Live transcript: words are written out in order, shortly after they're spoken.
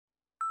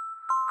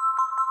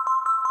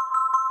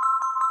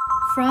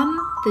From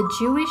the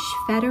Jewish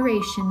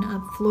Federation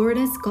of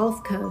Florida's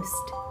Gulf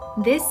Coast,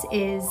 this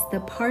is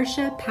the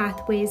Parsha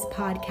Pathways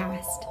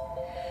podcast.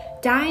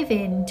 Dive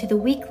into the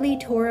weekly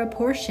Torah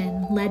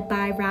portion led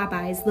by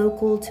rabbis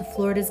local to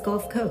Florida's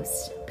Gulf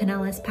Coast,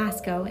 Pinellas,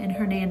 Pasco, and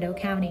Hernando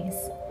counties.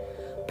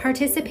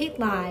 Participate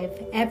live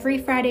every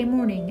Friday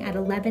morning at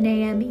 11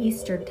 a.m.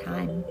 Eastern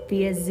Time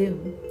via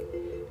Zoom.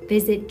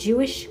 Visit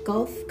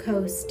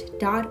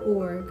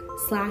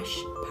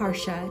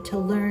jewishgulfcoast.org/Parsha to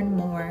learn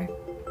more.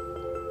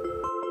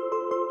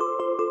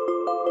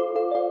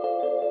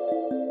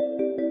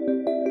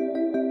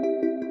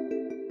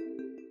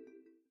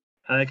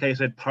 I like how you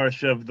said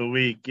Parsha of the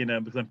week,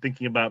 because I'm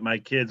thinking about my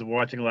kids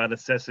watching a lot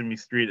of Sesame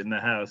Street in the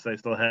house. I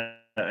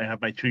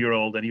have my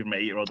 2-year-old and even my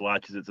 8-year-old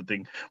watches it. So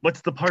think, what's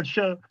the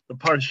Parsha? The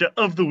Parsha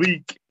of the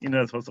week.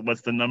 So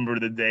what's the number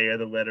of the day or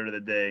the letter of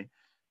the day?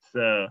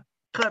 So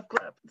clap,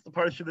 clap. It's the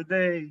Parsha of the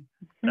day.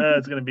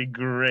 It's going to be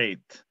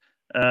great.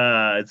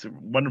 It's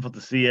wonderful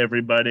to see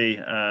everybody,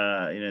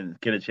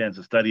 get a chance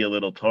to study a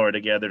little Torah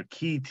together.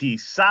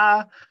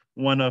 Tisa,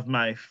 one of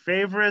my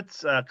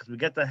favorites, because we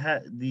get to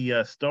have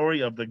the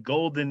story of the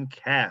golden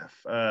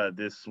calf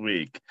this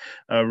week.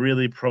 A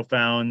really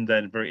profound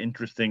and very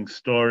interesting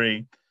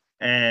story.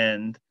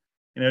 And,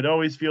 it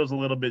always feels a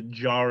little bit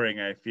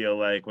jarring, I feel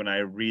like, when I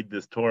read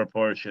this Torah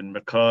portion,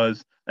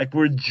 because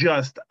we're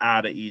just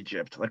out of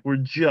Egypt. We're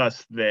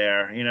just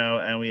there,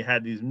 and we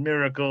had these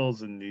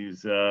miracles and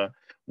these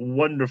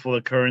wonderful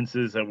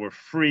occurrences, and we're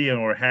free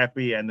and we're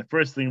happy. And the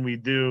first thing we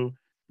do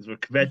is we're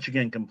kvetching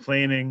and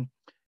complaining.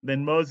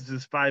 Then Moses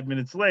is 5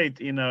 minutes late,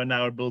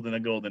 now we're building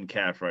a golden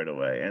calf right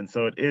away. And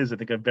so it is, I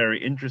think, a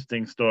very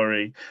interesting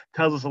story.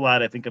 Tells us a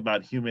lot, I think,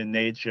 about human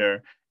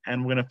nature.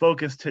 And we're going to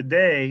focus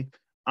today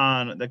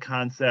on the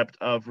concept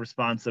of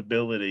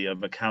responsibility,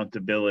 of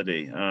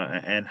accountability,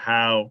 and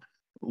how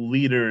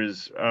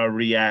leaders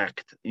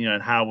react,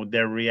 and how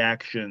their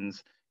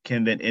reactions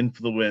can then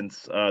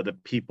influence the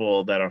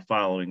people that are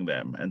following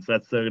them. And so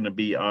that's going to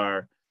be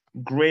our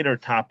greater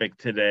topic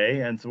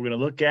today. And so we're going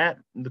to look at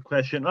the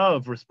question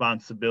of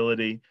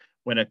responsibility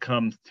when it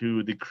comes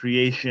to the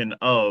creation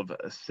of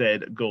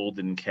said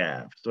golden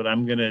calf. So what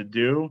I'm going to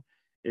do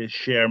is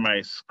share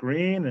my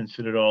screen, and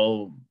should it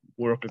all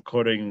work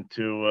according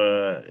to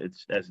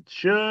as it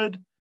should.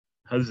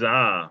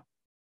 Huzzah.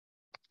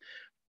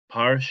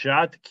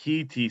 Parshat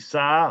Ki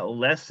Tisa,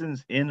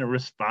 lessons in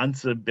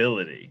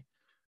responsibility.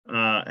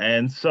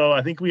 And so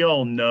I think we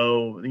all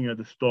know,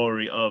 the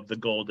story of the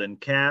golden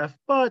calf,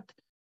 but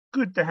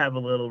good to have a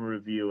little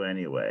review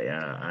anyway,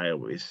 I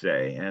always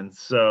say. And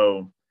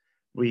so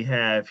we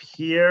have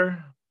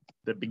here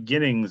the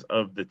beginnings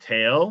of the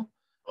tale.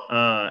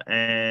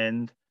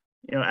 And,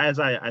 as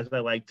I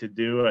like to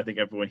do, I think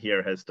everyone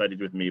here has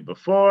studied with me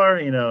before,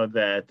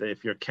 that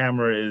if your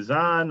camera is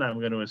on,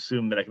 I'm going to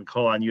assume that I can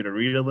call on you to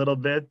read a little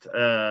bit.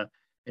 And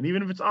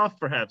even if it's off,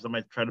 perhaps I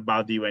might try to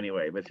bother you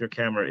anyway. But if your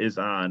camera is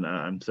on,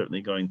 I'm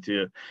certainly going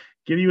to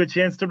give you a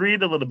chance to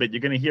read a little bit.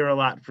 You're going to hear a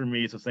lot from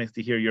me, so it's nice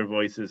to hear your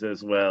voices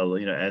as well,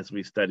 as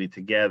we study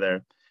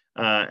together.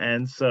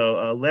 And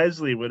so,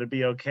 Leslie, would it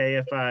be okay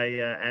if I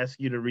ask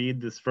you to read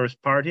this first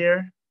part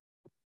here?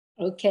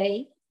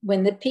 Okay.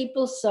 When the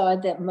people saw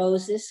that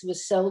Moses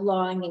was so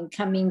long in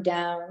coming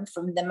down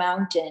from the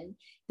mountain,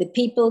 the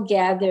people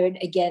gathered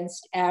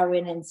against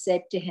Aaron and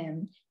said to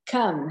him,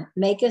 "Come,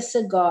 make us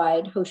a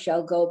god who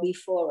shall go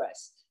before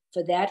us.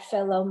 For that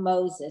fellow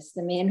Moses,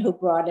 the man who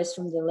brought us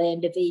from the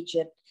land of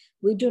Egypt,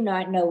 we do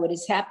not know what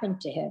has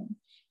happened to him."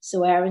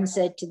 So Aaron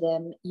said to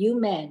them, "You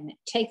men,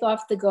 take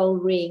off the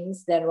gold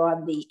rings that are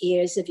on the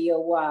ears of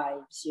your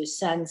wives, your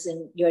sons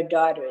and your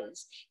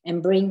daughters,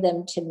 and bring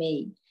them to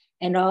me."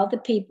 And all the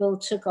people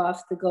took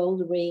off the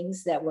gold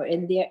rings that were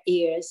in their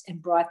ears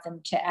and brought them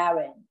to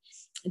Aaron.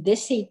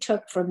 This he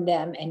took from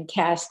them and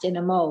cast in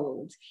a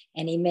mold,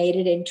 and he made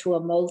it into a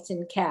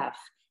molten calf.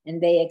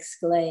 And they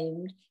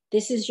exclaimed,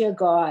 "This is your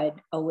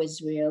God, O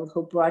Israel,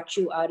 who brought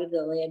you out of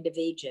the land of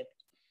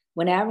Egypt."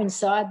 When Aaron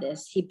saw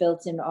this, he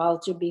built an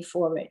altar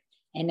before it.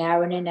 And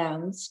Aaron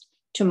announced,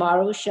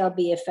 "Tomorrow shall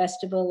be a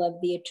festival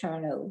of the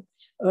Eternal."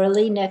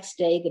 Early next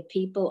day, the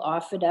people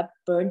offered up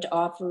burnt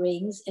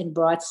offerings and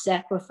brought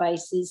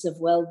sacrifices of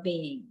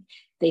well-being.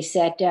 They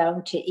sat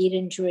down to eat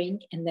and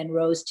drink and then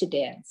rose to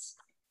dance.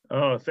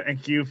 Oh,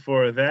 thank you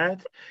for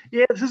that.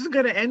 Yeah, this isn't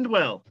going to end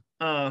well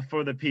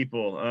for the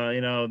people.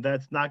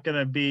 That's not going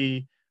to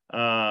be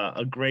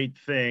a great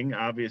thing.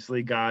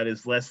 Obviously, God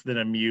is less than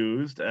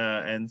amused.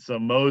 And so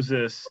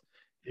Moses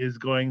is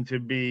going to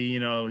be,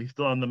 he's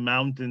still on the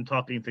mountain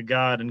talking to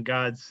God, and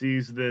God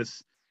sees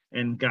this,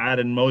 and God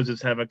and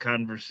Moses have a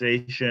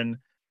conversation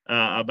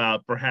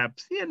about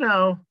perhaps,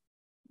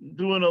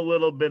 doing a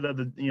little bit of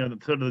the,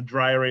 sort of the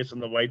dry erase on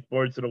the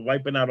whiteboard, sort of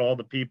wiping out all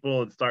the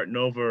people and starting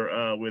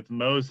over with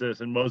Moses.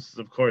 And Moses,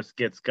 of course,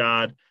 gets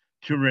God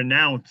to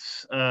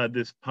renounce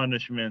this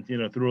punishment,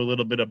 through a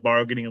little bit of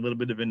bargaining, a little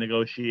bit of a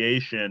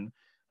negotiation.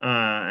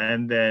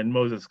 And then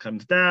Moses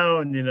comes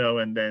down,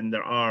 and then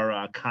there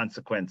are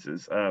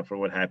consequences for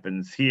what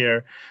happens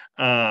here.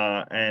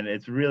 And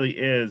it really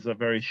is a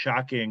very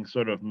shocking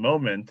sort of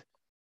moment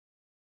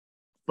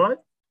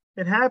But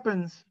it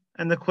happens.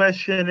 And the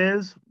question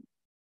is,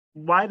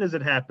 why does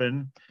it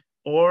happen?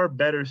 Or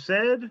better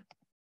said,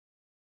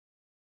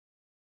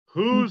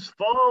 whose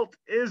fault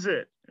is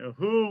it?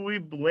 Who are we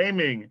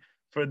blaming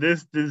for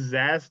this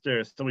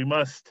disaster? So we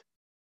must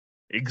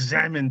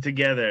examine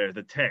together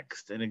the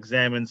text and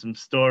examine some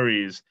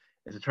stories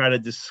and to try to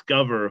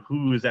discover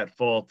who is at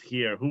fault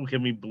here. Who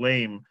can we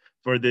blame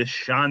for this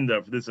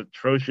shanda, for this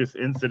atrocious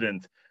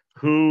incident?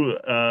 Who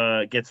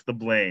gets the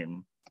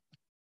blame?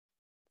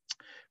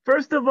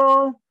 First of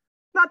all,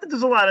 not that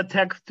there's a lot of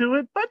text to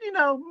it, but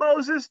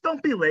Moses,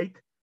 don't be late.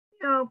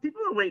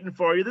 People are waiting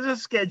for you. There's a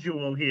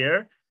schedule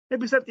here.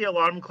 Maybe set the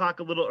alarm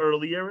clock a little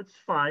earlier. It's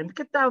fine.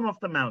 Get down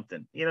off the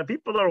mountain.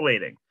 People are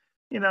waiting.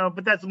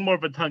 But that's more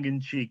of a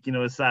tongue-in-cheek,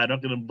 aside. I'm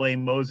not going to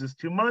blame Moses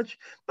too much.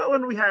 But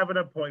when we have an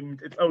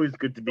appointment, it's always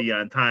good to be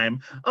on time.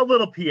 A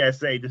little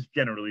PSA, just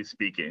generally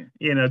speaking.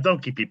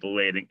 Don't keep people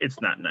waiting. It's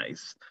not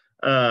nice.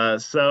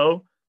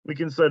 So we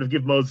can sort of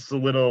give Moses a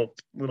little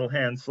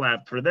hand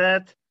slap for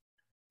that.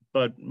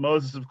 But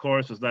Moses, of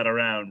course, was not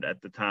around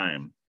at the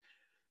time.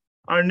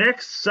 Our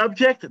next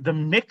subject, the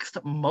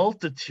mixed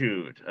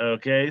multitude.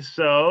 Okay,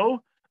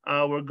 so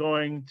we're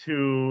going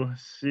to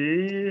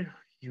see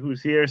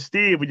who's here.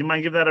 Steve, would you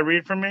mind giving that a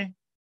read for me?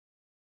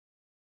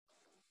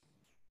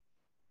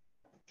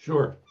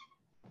 Sure.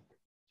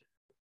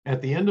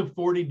 At the end of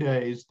 40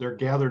 days, there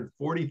gathered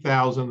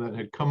 40,000 that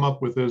had come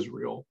up with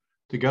Israel,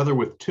 together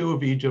with 2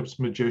 of Egypt's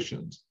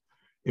magicians.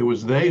 It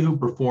was they who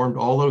performed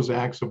all those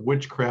acts of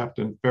witchcraft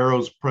in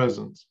Pharaoh's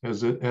presence.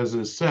 As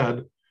is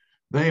said,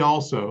 they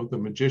also, the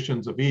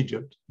magicians of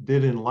Egypt,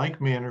 did in like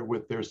manner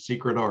with their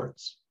secret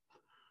arts.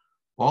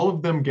 All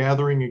of them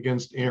gathering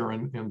against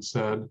Aaron and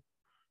said,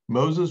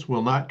 Moses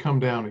will not come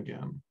down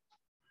again.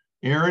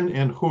 Aaron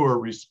and Hur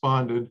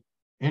responded,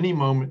 any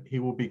moment he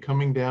will be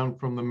coming down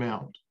from the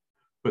mount.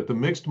 But the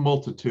mixed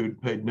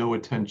multitude paid no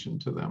attention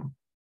to them.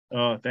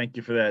 Oh, thank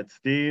you for that,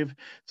 Steve.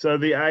 So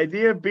the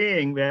idea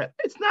being that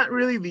it's not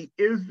really the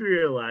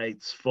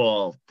Israelites'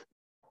 fault.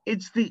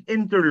 It's the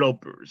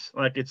interlopers.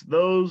 Like it's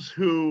those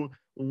who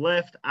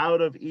left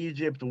out of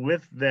Egypt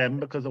with them,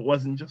 because it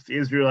wasn't just the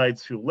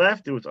Israelites who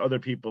left, it was other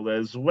people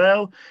as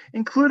well,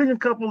 including a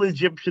couple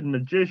Egyptian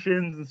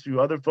magicians and a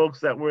few other folks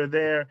that were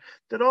there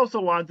that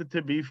also wanted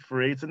to be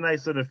free. It's a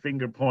nice sort of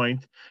finger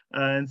point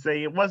and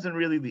saying it wasn't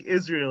really the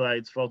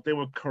Israelites' fault. They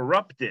were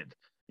corrupted,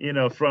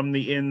 from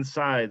the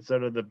inside,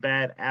 sort of the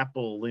bad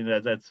apple,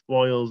 that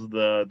spoils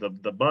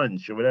the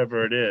bunch or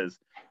whatever it is.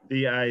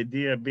 The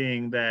idea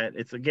being that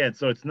it's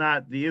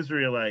not the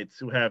Israelites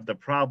who have the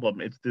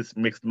problem, it's this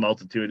mixed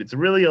multitude. It's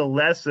really a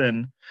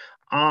lesson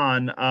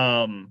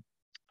on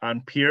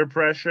peer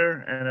pressure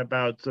and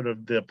about sort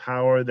of the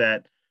power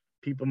that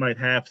people might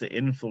have to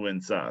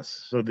influence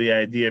us. So the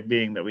idea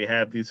being that we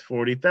have these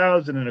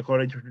 40,000, and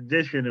according to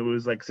tradition, it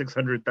was like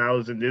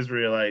 600,000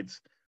 Israelites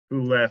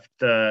who left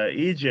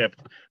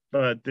Egypt,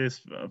 but this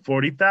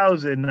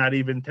 40,000, not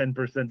even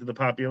 10% of the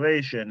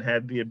population,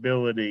 had the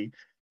ability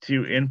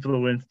to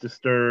influence,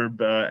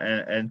 disturb,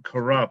 and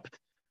corrupt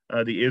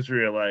the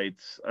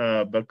Israelites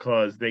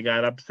because they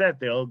got upset.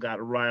 They all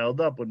got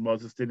riled up when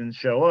Moses didn't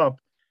show up,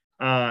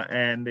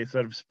 and they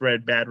sort of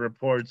spread bad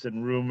reports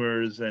and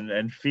rumors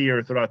and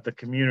fear throughout the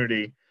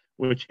community,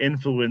 which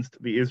influenced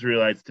the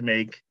Israelites to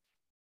make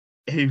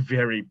a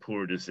very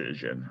poor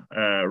decision,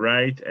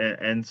 right?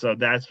 And so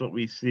that's what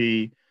we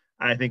see,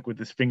 I think, with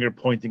this finger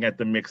pointing at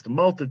the mixed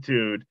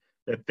multitude,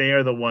 that they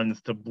are the ones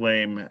to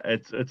blame.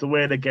 It's a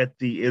way to get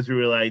the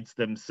Israelites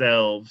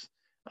themselves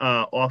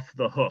off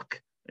the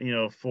hook,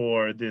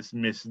 for this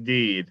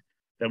misdeed,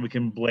 that we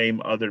can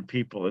blame other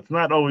people. It's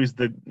not always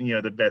the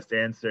best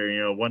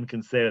answer. One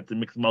can say that the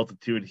mixed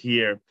multitude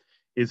here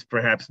is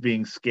perhaps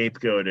being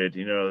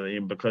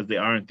scapegoated, because they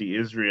aren't the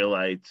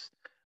Israelites.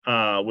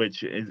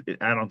 Which is,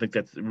 I don't think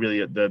that's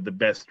really the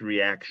best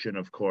reaction,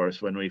 of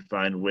course, when we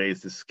find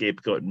ways to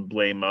scapegoat and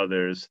blame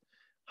others,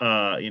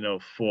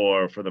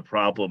 for the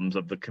problems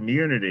of the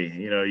community.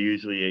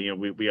 Usually,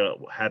 we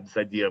have this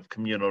idea of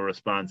communal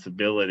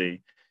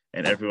responsibility,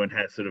 and everyone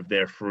has sort of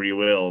their free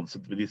will. And so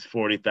these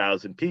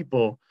 40,000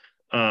 people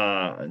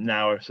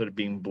now are sort of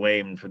being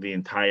blamed for the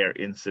entire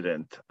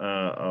incident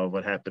of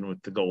what happened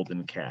with the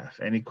golden calf.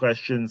 Any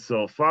questions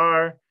so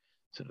far?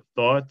 Sort of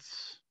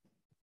thoughts?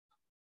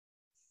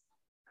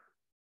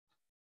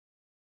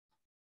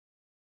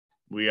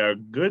 We are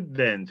good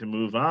then to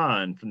move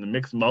on from the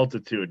mixed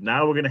multitude.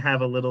 Now we're going to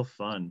have a little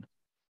fun,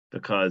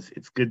 because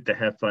it's good to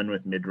have fun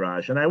with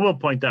Midrash. And I will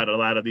point out a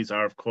lot of these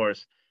are, of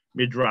course,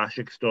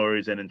 Midrashic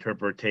stories and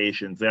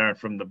interpretations. They aren't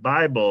from the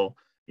Bible,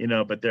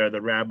 but they're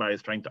the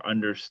rabbis trying to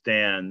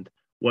understand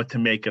what to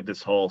make of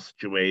this whole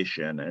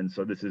situation. And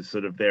so this is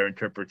sort of their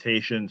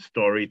interpretation,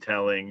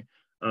 storytelling,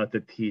 to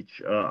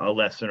teach a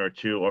lesson or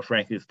two, or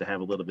frankly, just to have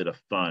a little bit of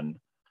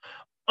fun.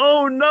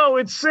 Oh no,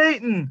 it's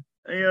Satan!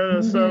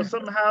 So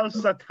somehow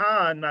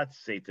Satan, not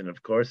Satan,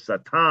 of course,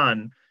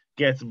 Satan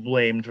gets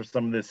blamed for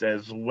some of this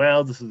as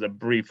well. This is a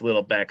brief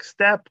little back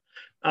step.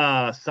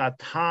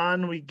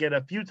 Satan, we get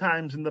a few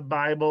times in the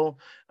Bible,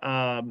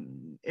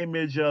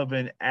 image of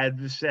an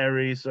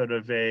adversary, sort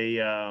of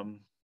a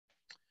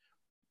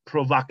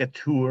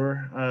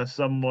provocateur,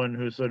 someone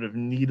who sort of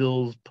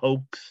needles,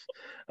 pokes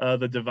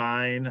the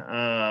divine,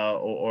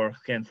 or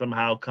can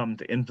somehow come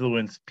to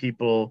influence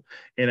people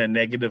in a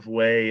negative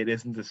way. It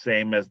isn't the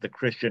same as the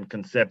Christian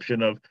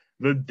conception of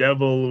the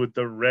devil with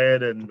the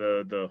red and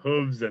the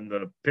hooves and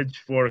the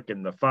pitchfork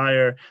and the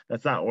fire.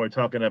 That's not what we're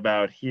talking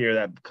about here.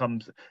 That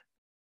comes,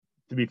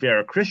 to be fair,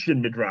 a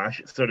Christian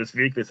midrash, so to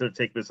speak. They sort of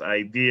take this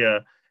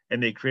idea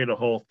and they create a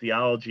whole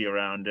theology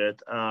around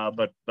it.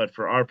 But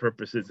for our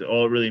purposes,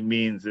 all it really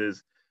means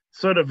is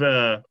sort of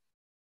a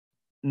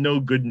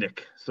no goodnik,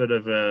 sort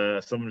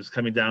of someone who's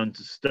coming down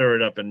to stir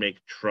it up and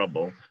make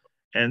trouble.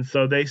 And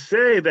so they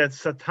say that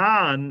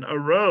Satan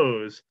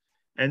arose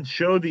and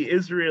showed the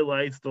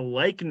Israelites the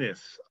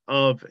likeness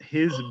of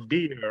his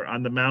bier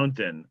on the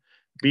mountain.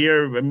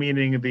 Bier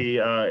meaning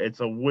it's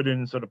a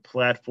wooden sort of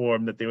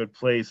platform that they would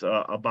place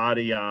a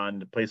body on,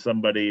 to place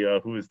somebody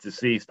who is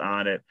deceased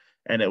on it.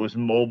 And it was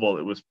mobile,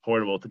 it was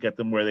portable to get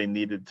them where they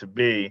needed to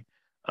be.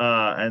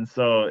 And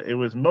so it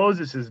was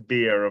Moses's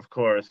bier, of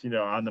course,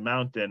 on the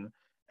mountain.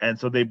 And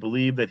so they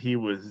believed that he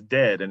was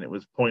dead and it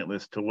was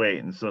pointless to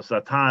wait. And so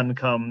Satan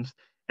comes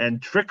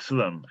and tricks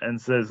them and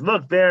says,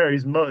 look, there,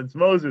 it's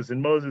Moses,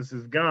 and Moses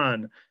is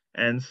gone.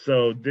 And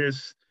so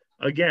this,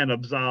 again,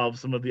 absolves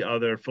some of the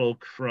other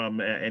folk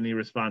from any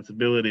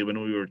responsibility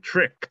when we were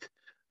tricked,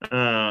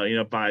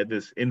 by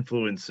this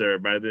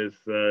influencer, by this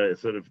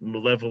sort of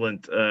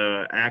malevolent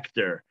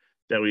actor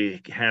that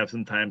we have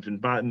sometimes in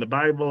the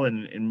Bible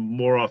and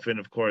more often,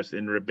 of course,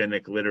 in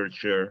rabbinic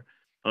literature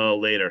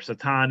later.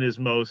 Satan is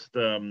most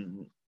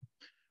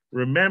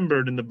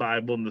remembered in the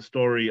Bible in the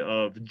story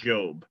of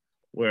Job,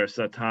 where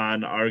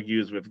Satan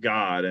argues with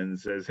God and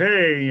says,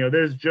 hey,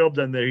 there's Job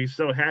down there. He's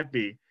so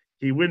happy.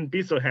 He wouldn't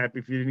be so happy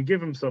if you didn't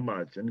give him so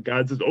much. And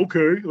God says,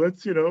 okay,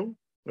 let's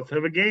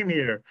have a game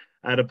here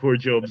out of poor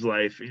Job's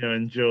life.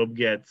 And Job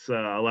gets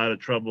a lot of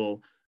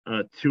trouble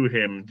to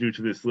him due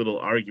to this little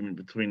argument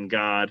between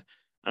God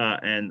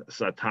and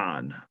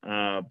Satan.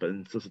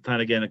 So Satan,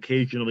 again,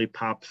 occasionally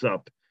pops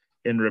up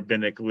in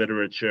rabbinic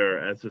literature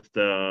as just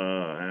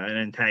an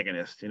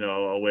antagonist,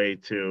 a way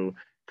to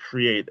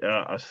create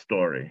a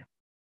story.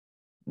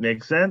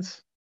 Make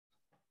sense?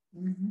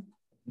 Mm-hmm.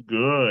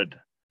 Good.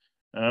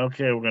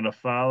 Okay, we're going to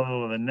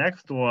follow the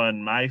next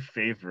one, my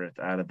favorite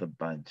out of the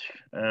bunch.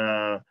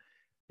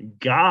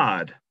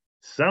 God.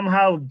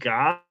 Somehow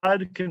God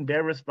can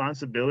bear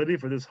responsibility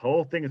for this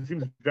whole thing. It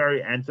seems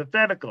very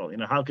antithetical.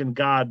 How can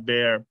God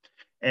bear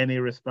any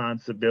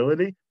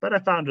responsibility? But I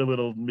found a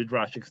little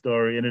midrashic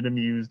story and it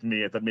amused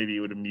me. I thought maybe it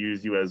would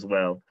amuse you as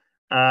well.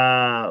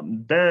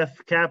 Beth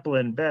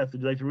Kaplan, would you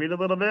like to read a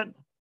little bit?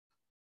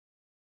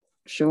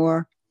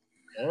 Sure.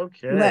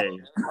 Okay.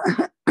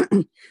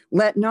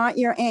 Let not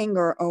your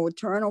anger, O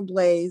eternal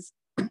blaze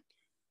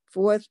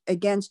forth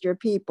against your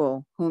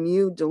people, whom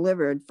you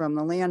delivered from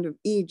the land of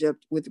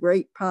Egypt with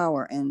great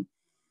power and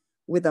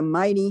with a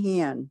mighty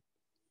hand.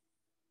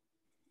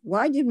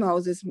 Why did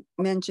Moses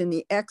mention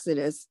the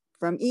Exodus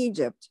from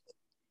Egypt?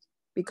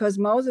 Because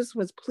Moses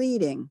was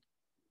pleading,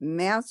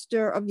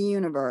 Master of the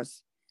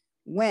universe,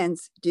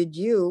 whence did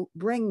you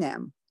bring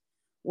them?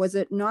 Was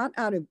it not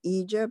out of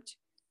Egypt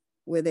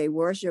where they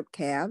worship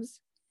calves?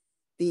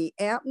 The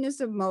aptness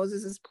of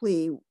Moses'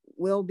 plea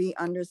will be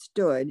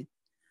understood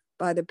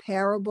by the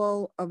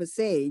parable of a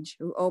sage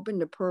who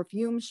opened a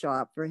perfume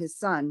shop for his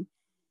son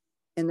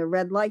in the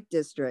red light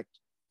district.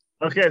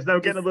 Okay, so now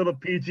we're getting a little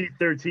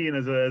PG-13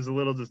 as a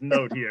little just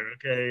note here.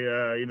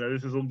 Okay,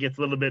 this gets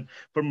a little bit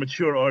for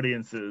mature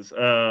audiences.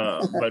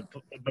 But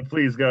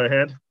please go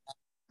ahead.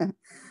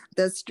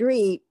 The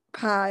street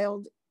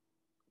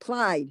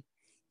plied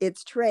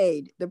its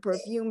trade. The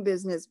perfume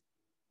business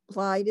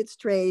plied its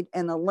trade,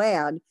 and the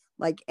lad,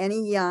 like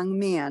any young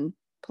man,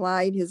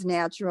 plied his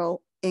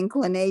natural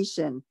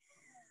inclination.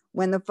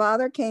 When the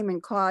father came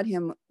and caught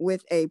him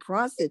with a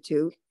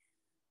prostitute,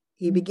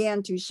 he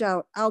began to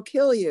shout, I'll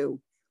kill you.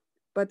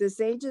 But the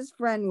sage's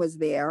friend was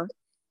there,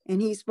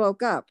 and he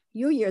spoke up.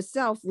 You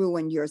yourself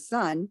ruined your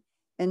son,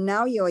 and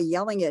now you're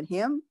yelling at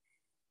him?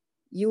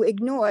 You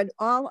ignored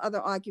all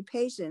other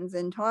occupations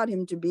and taught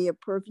him to be a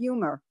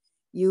perfumer.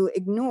 You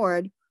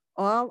ignored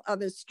all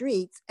other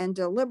streets and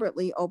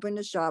deliberately opened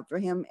a shop for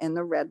him in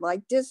the red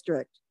light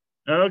district.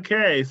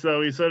 Okay,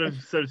 so we sort of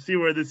see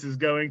where this is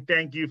going.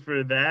 Thank you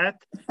for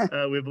that.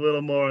 We have a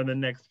little more on the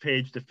next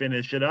page to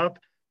finish it up.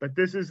 But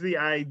this is the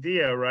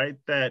idea, right?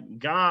 That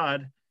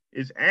God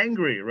is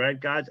angry, right?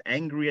 God's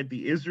angry at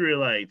the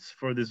Israelites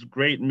for this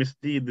great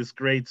misdeed, this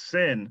great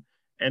sin.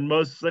 And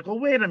Moses is like, well,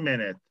 wait a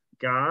minute,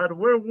 God,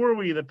 where were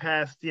we the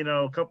past,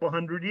 couple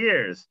hundred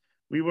years?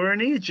 We were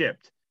in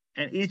Egypt,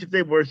 and Egypt,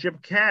 they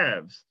worship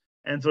calves.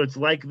 And so it's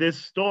like this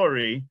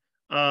story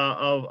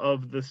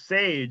of the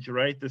sage,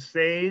 right? The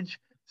sage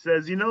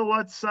says, you know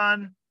what,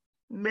 son?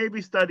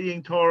 Maybe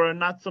studying Torah,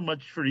 not so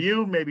much for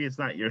you. Maybe it's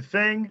not your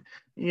thing.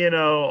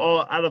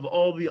 Out of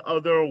all the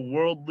other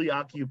worldly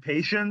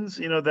occupations,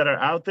 that are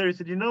out there, he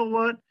said, you know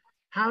what?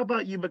 how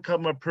about you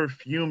become a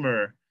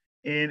perfumer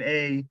in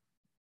a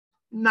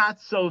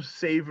not so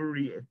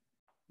savory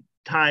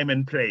time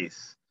and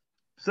place?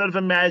 Sort of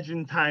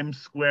imagine Times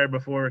Square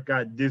before it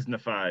got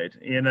Disneyfied.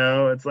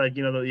 It's like,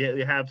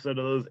 you have sort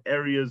of those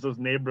areas, those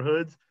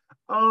neighborhoods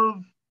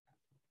of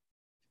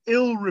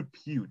ill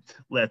repute,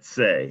 let's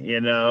say.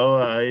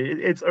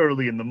 It's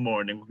early in the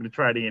morning. We're going to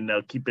try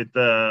to, keep it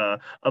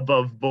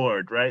above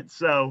board, right?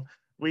 So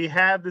we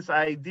have this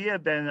idea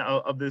then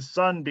of this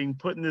son being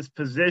put in this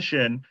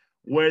position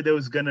where there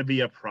was going to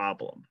be a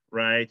problem,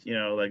 right?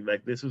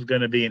 Like this was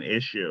going to be an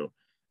issue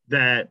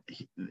that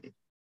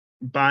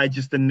by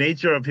just the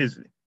nature of his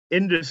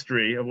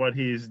industry, of what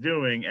he's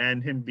doing,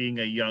 and him being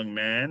a young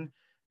man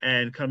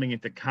and coming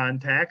into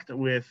contact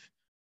with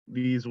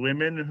these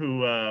women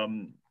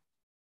who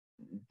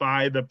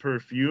buy the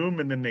perfume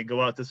and then they go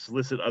out to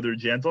solicit other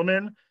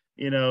gentlemen.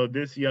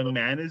 This young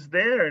man is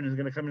there and is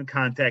going to come in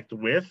contact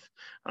with,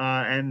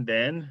 and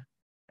then,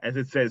 as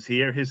it says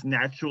here, his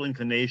natural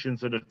inclination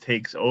sort of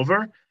takes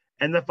over.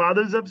 And the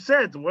father's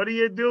upset. What are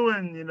you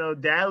doing?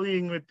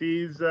 Dallying with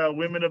these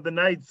women of the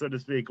night, so to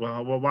speak.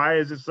 Well, why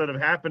is this sort of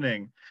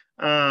happening?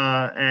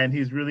 And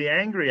he's really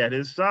angry at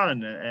his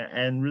son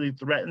and really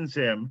threatens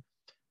him.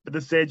 But the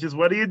sage says,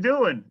 "What are you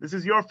doing? This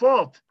is your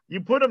fault.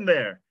 You put him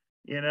there.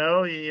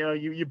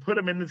 You put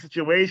him in the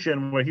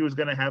situation where he was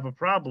going to have a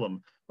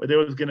problem, where there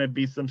was going to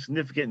be some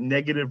significant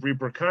negative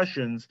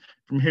repercussions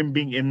from him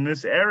being in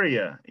this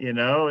area.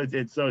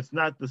 So it's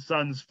not the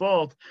son's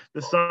fault.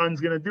 The son's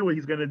going to do what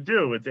he's going to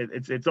do.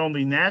 It's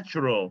only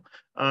natural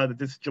that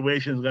the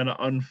situation is going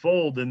to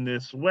unfold in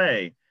this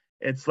way.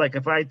 It's like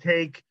if I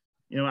take,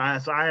 so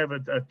I have a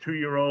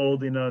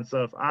 2-year-old, and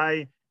so if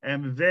I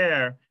am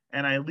there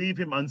and I leave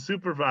him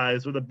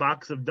unsupervised with a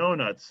box of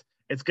donuts,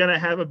 it's going to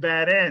have a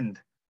bad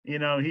end.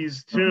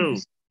 He's 2.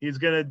 He's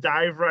going to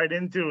dive right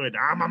into it.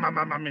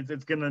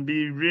 It's going to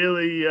be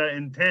really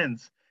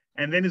intense.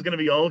 And then he's going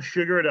to be all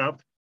sugared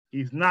up.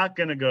 He's not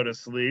going to go to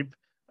sleep.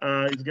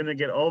 He's going to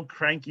get all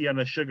cranky on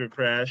a sugar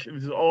crash.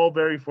 This is all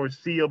very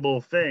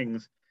foreseeable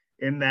things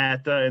in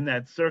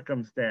that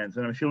circumstance.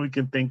 And I'm sure we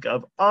can think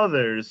of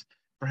others,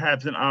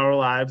 perhaps in our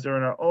lives or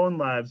in our own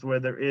lives, where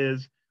there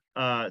is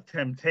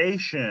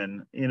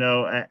temptation,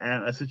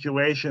 and a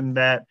situation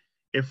that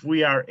if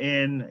we are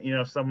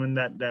in, someone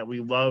that we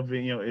love,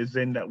 is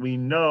in, that we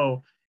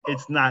know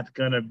it's not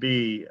going to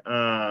be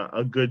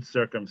a good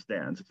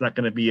circumstance. It's not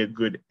going to be a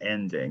good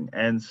ending.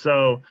 And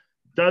so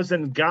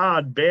doesn't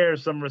God bear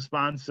some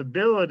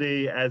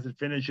responsibility as it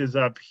finishes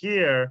up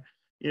here?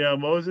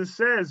 Moses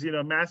says,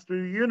 Master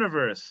of the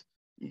universe,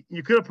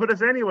 you could have put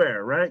us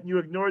anywhere, right? You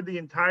ignored the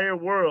entire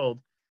world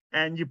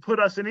and you put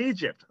us in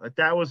Egypt. Like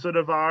that was sort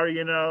of our,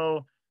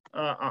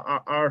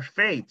 our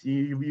fate.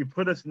 You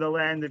put us in the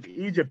land of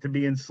Egypt to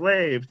be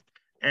enslaved,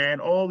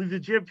 and all these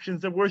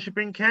Egyptians are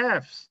worshiping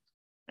calves.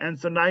 And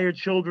so now your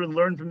children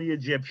learned from the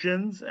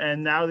Egyptians,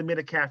 and now they made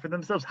a calf for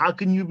themselves. How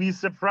can you be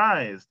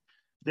surprised?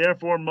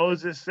 Therefore,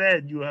 Moses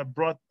said, you have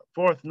brought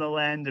forth in the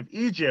land of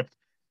Egypt.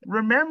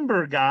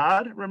 Remember,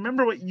 God,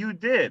 remember what you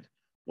did,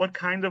 what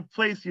kind of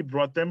place you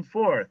brought them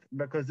forth,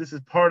 because this is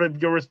part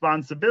of your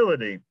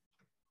responsibility.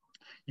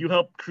 You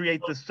helped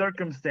create the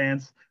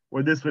circumstance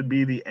where this would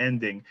be the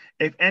ending.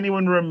 If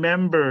anyone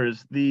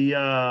remembers the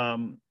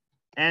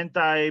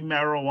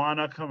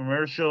anti-marijuana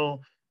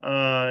commercial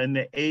in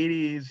the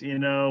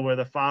 80s, where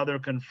the father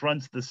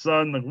confronts the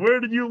son, like, where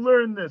did you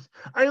learn this?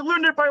 I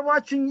learned it by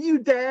watching you,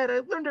 Dad. I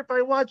learned it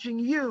by watching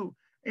you.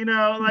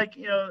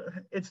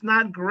 It's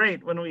not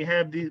great when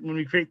when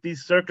we create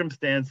these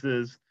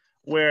circumstances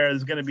where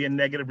there's going to be a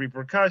negative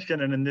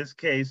repercussion. And in this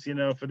case,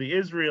 for the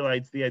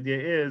Israelites, the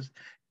idea is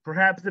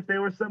perhaps if they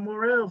were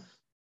somewhere else,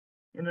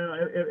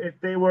 if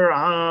they were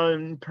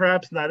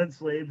perhaps not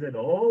enslaved at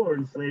all, or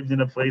enslaved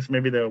in a place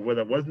maybe where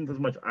there wasn't as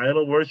much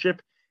idol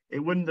worship, it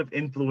wouldn't have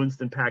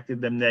impacted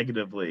them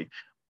negatively.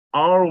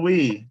 Are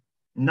we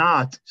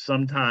not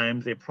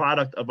sometimes a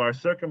product of our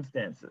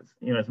circumstances?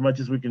 As much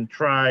as we can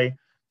try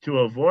to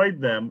avoid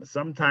them,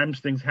 sometimes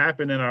things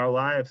happen in our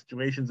lives,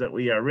 situations that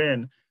we are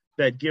in,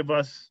 that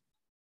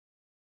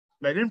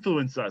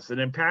influence us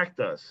and impact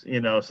us,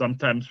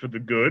 sometimes for the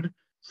good,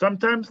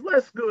 sometimes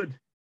less good.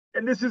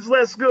 And this is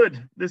less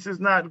good. This is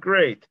not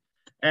great.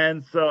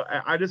 And so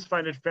I just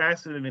find it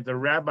fascinating that the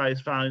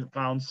rabbis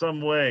found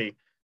some way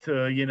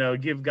to,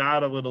 give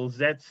God a little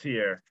zets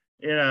here,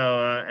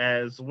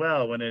 as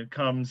well, when it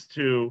comes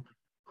to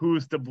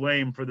who's to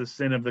blame for the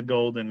sin of the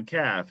golden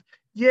calf.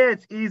 Yeah,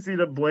 it's easy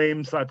to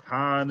blame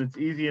Satan. It's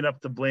easy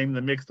enough to blame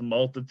the mixed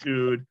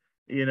multitude.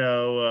 We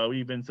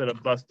even sort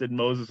of busted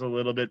Moses a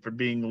little bit for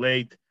being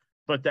late.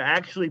 But to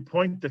actually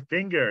point the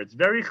finger, it's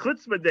very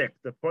chutzpahdik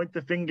to point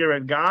the finger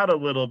at God a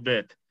little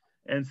bit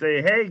and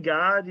say, hey,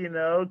 God,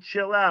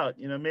 chill out.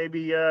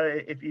 Maybe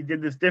if you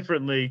did this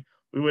differently,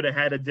 we would have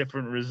had a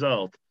different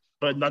result.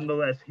 But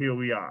nonetheless, here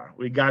we are.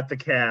 We got the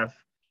calf,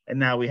 and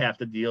now we have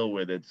to deal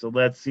with it. So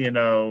let's,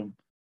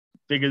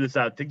 figure this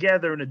out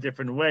together in a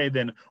different way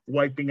than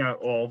wiping out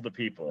all the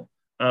people.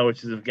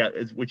 which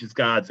is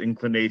God's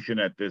inclination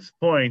at this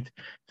point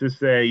to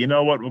say, you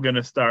know what, we're going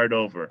to start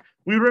over.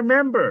 We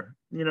remember,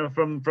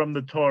 from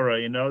the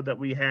Torah, that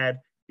we had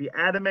the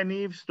Adam and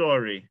Eve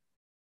story,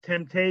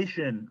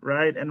 temptation,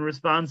 right, and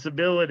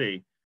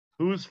responsibility.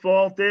 Whose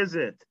fault is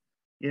it?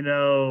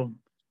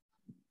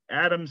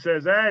 Adam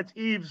says, it's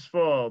Eve's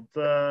fault.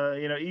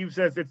 Eve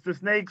says it's the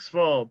snake's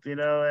fault.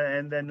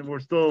 And then we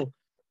still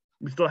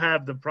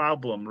have the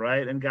problem,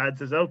 right? And God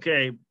says,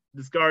 okay,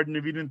 this Garden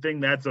of Eden thing,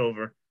 that's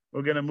over.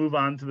 We're going to move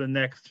on to the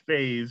next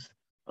phase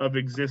of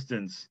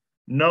existence.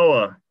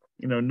 Noah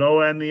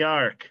and the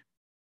ark.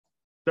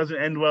 Doesn't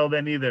end well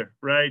then either,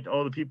 right?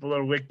 All the people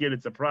are wicked.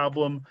 It's a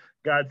problem.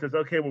 God says,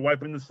 okay, we're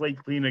wiping the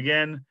slate clean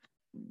again.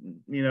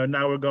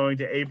 Now we're going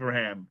to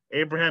Abraham.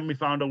 Abraham, we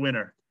found a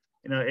winner.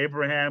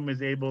 Abraham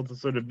is able to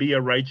sort of be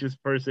a righteous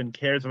person,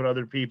 cares about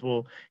other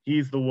people.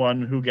 He's the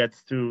one who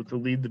gets to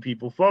lead the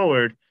people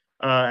forward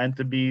and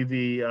to be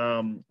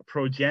the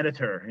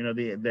progenitor,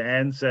 the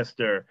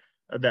ancestor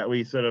that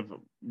we sort of,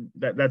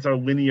 that's our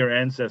linear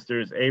ancestor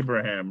is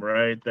Abraham,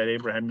 right? That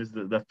Abraham is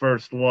the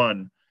first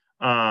one,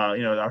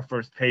 our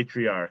first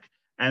patriarch.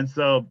 And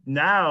so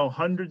now,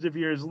 hundreds of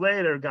years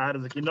later, God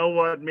is like, you know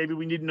what? Maybe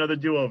we need another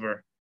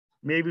do-over.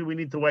 Maybe we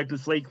need to wipe the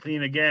slate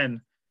clean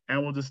again.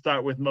 And we'll just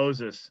start with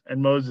Moses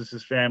and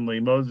Moses' family,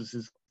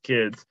 Moses'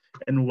 kids,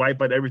 and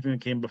wipe out everything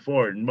that came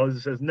before it. And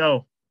Moses says,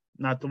 no,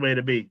 not the way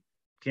to be.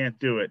 Can't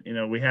do it.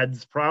 We had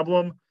this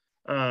problem.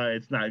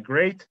 It's not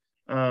great.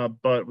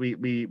 But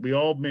we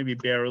all maybe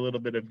bear a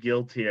little bit of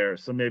guilt here.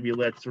 So maybe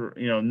let's,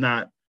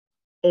 not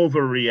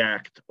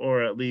overreact,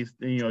 or at least,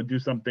 do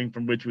something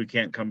from which we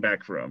can't come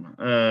back from.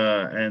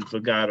 And so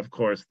God, of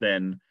course,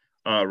 then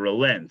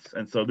relents.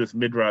 And so this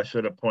Midrash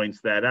sort of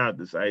points that out,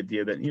 this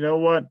idea that, you know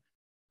what,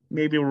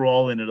 maybe we're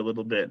all in it a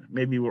little bit.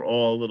 Maybe we're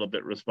all a little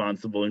bit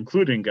responsible,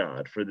 including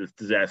God, for this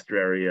disaster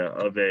area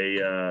of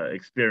a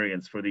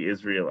experience for the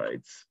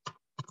Israelites.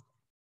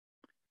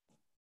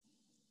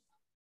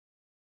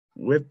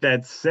 With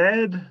that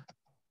said,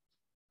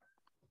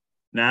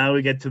 now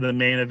we get to the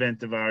main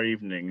event of our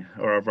evening,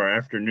 or of our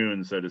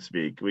afternoon, so to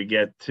speak. We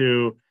get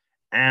to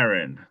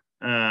Aaron.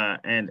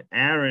 And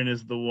Aaron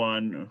is the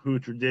one who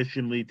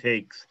traditionally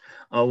takes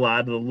a lot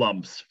of the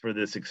lumps for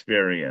this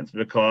experience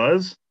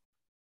because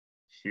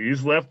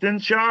he's left in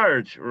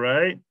charge,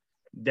 right?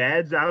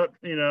 Dad's out,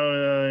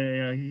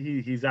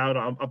 he's out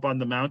up on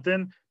the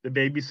mountain. The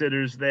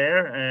babysitter's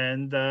there,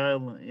 and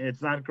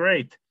it's not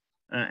great.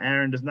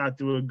 Aaron does not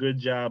do a good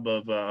job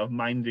of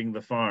minding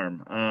the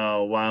farm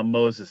while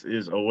Moses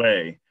is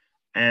away.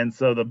 And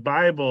so the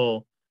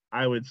Bible,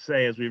 I would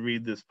say, as we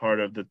read this part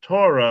of the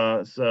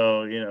Torah,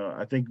 so,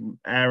 I think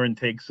Aaron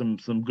takes some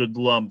good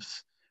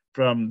lumps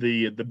from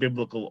the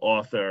biblical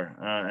author.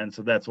 And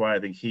so that's why I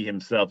think he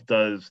himself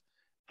does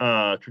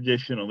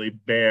traditionally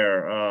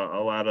bear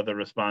a lot of the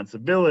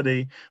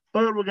responsibility.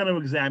 But we're going to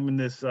examine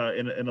this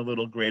in a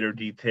little greater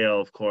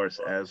detail, of course,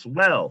 as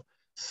well.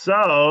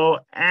 So,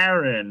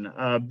 Aaron,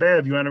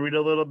 Bev, you want to read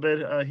a little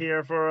bit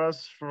here for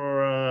us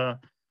for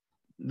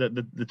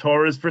the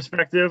Torah's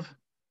perspective?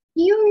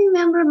 Do you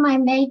remember my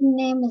maiden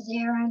name is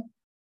Aaron?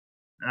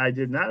 I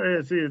did not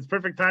really see. It's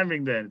perfect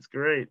timing then. It's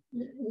great.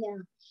 Yeah.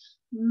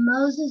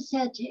 Moses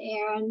said to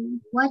Aaron,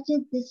 "What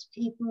did this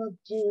people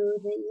do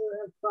that you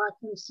have brought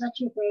them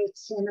such a great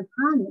sin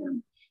upon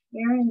them?"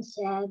 Aaron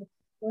said,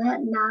 "Let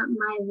not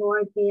my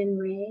Lord be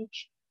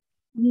enraged.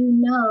 You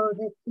know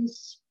that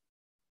this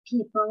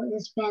people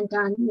is bent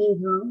on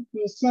evil.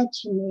 They said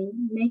to me,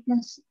 'Make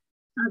us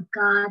a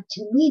God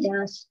to lead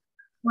us.'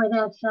 For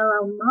that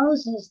fellow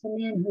Moses, the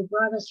man who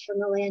brought us from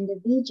the land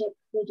of Egypt,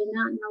 we do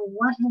not know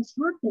what has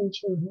happened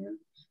to him.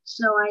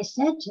 So I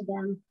said to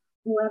them,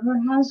 'Whoever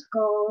has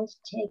gold,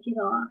 take it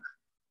off.'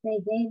 They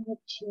gave it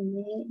to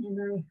me,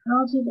 and I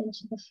hurled it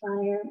into the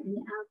fire, and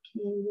out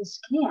came this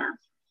calf."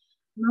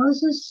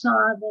 Moses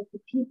saw that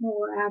the people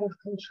were out of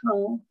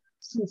control,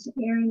 since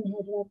Aaron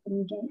had let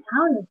them get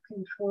out of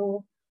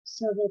control,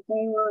 so that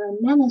they were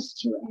a menace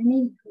to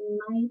any who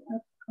might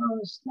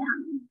oppose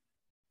them.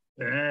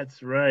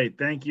 That's right.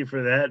 Thank you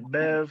for that,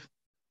 Bev.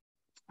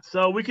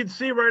 So we can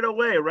see right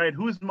away, right?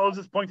 Who's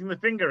Moses pointing the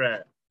finger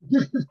at?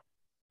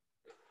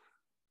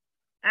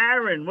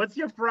 Aaron, what's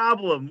your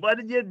problem? What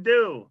did you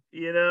do?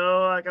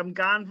 I'm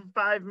gone for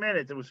 5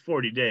 minutes. It was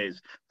 40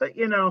 days. But,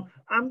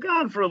 I'm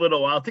gone for a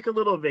little while. Take a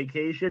little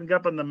vacation, go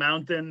up on the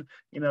mountain,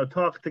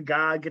 talk to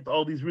God, get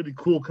all these really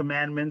cool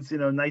commandments,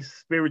 nice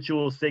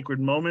spiritual, sacred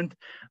moment.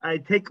 I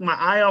take my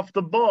eye off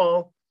the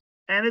ball,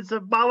 and it's a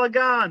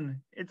balagan.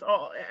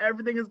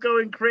 Everything is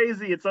going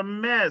crazy. It's a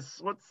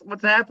mess.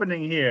 What's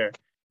happening here?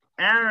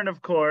 Aaron,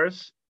 of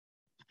course,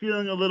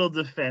 feeling a little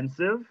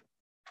defensive.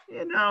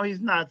 He's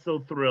not so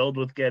thrilled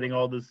with getting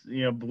all this,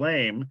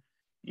 blame.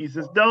 He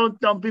says,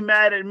 don't be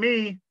mad at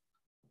me.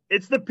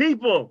 It's the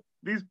people.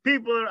 These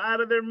people are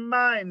out of their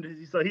mind.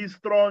 So he's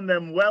throwing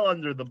them well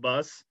under the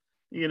bus,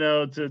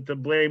 to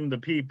blame the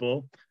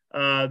people.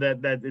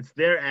 That it's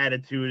their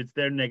attitude, it's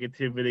their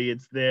negativity,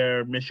 it's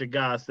their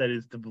mishigas that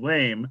is to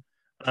blame.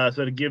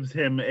 So it gives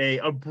him a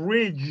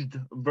abridged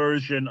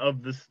version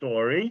of the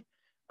story.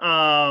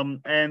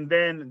 And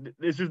then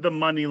this is the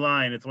money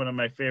line. It's one of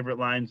my favorite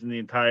lines in the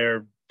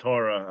entire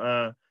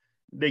Torah.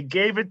 They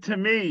gave it to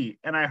me,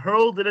 and I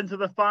hurled it into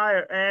the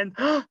fire, and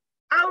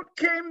out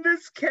came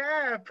this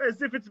calf,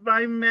 as if it's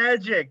by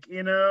magic,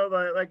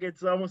 like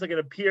it's almost like it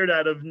appeared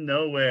out of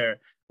nowhere,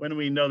 when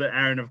we know that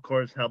Aaron, of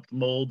course, helped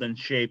mold and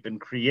shape and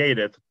create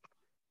it.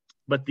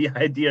 But the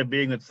idea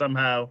being that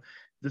somehow,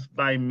 just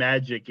by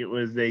magic, it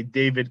was a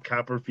David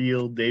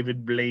Copperfield,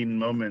 David Blaine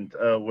moment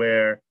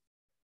where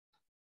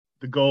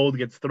the gold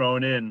gets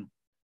thrown in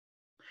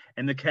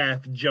and the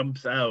calf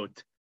jumps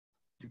out.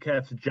 Do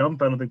calves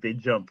jump? I don't think they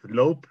jump.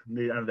 Lope?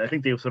 I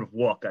think they sort of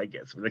walk, I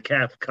guess. The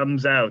calf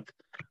comes out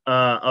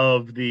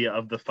of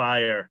the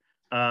fire,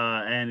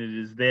 and it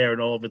is there in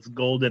all of its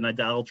golden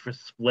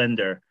idolatrous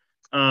splendor.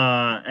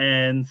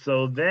 And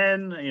so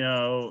then,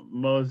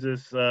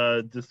 Moses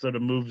just sort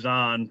of moves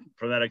on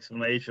from that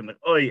explanation, like,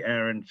 "Oi,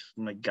 Aaron,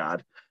 oh my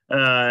God."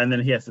 And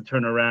then he has to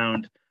turn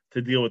around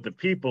to deal with the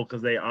people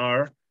because they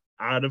are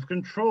out of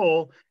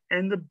control.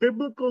 And the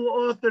biblical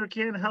author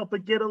can't help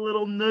but get a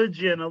little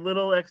nudge in, a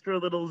little extra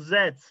little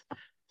zets,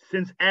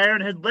 since Aaron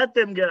had let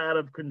them get out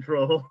of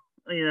control,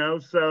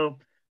 So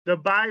the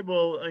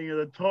Bible,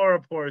 the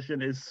Torah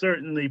portion is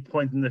certainly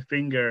pointing the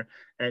finger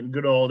at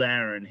good old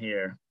Aaron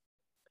here.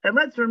 And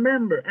let's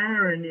remember,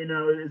 Aaron,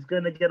 is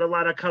going to get a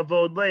lot of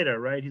kavod later,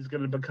 right? He's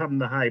going to become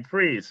the high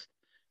priest.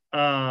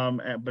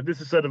 But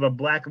this is sort of a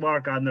black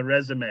mark on the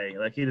resume.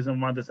 Like, he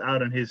doesn't want this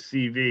out on his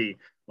CV.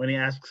 When he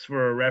asks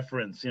for a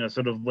reference,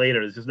 sort of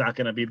later, this is not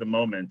going to be the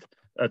moment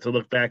to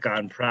look back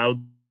on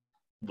proudly.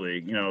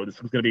 This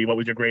is going to be, what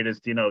was your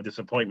greatest,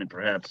 disappointment,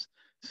 perhaps.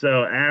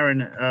 So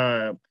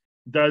Aaron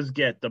does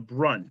get the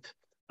brunt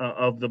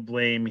of the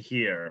blame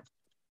here.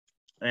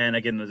 And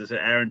again, as I said,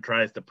 Aaron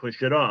tries to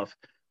push it off.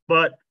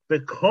 But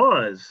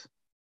because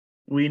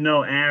we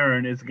know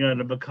Aaron is going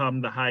to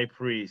become the high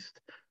priest,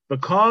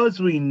 because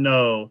we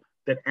know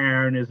that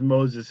Aaron is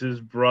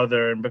Moses's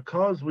brother, and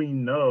because we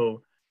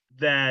know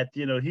that,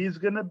 he's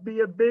going to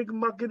be a big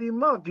muckety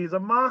muck. He's a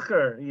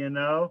macher,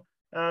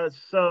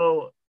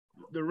 So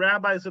the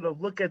rabbis sort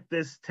of look at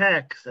this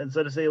text and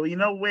sort of say,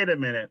 well, wait a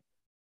minute.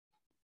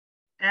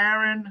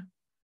 Aaron,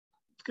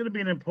 it's going to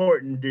be an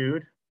important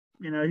dude.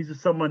 He's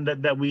just someone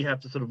that we have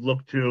to sort of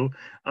look to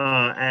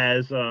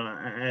as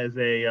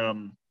a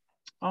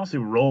honestly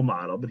role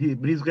model, but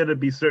he's going to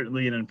be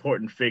certainly an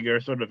important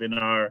figure sort of in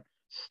our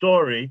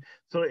story.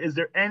 So is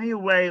there any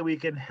way we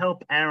can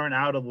help Aaron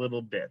out a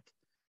little bit?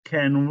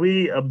 Can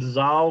we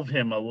absolve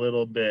him a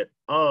little bit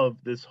of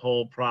this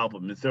whole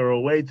problem? Is there a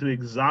way to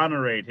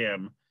exonerate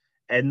him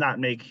and not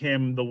make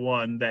him the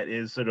one that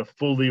is sort of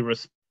fully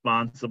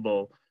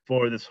responsible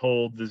for this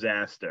whole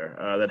disaster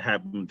that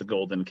happened with the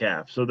golden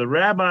calf? So the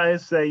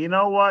rabbis say, you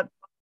know what?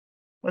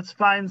 Let's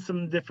find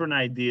some different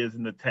ideas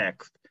in the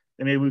text,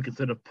 and maybe we can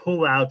sort of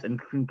pull out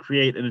and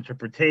create an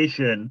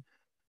interpretation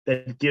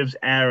that gives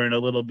Aaron a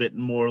little bit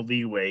more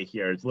leeway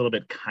here. It's a little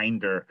bit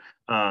kinder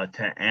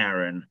to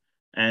Aaron.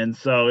 And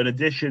so in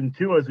addition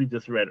to, as we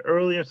just read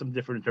earlier, some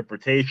different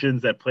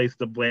interpretations that place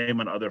the blame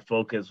on other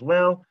folk as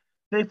well,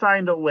 they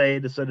find a way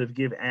to sort of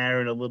give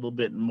Aaron a little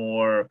bit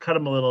more, cut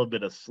him a little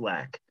bit of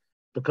slack,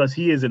 because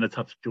he is in a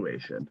tough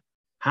situation.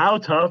 How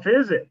tough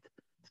is it?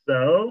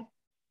 So,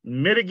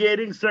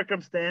 mitigating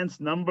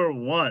circumstance number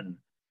 1.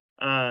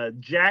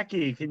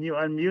 Jackie, can you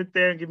unmute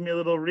there and give me a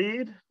little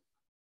read?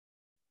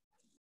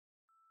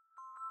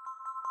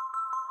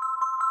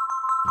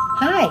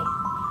 Hi,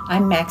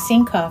 I'm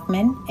Maxine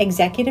Kaufman,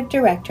 Executive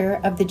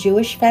Director of the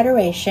Jewish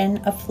Federation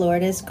of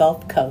Florida's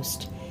Gulf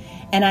Coast,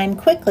 and I'm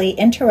quickly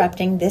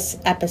interrupting this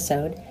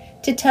episode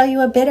to tell you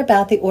a bit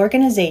about the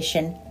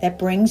organization that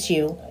brings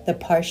you the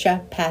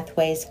Parsha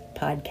Pathways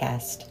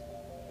podcast.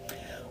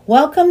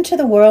 Welcome to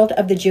the world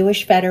of the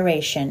Jewish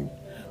Federation,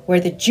 where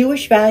the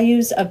Jewish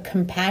values of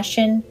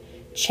compassion,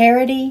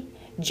 charity,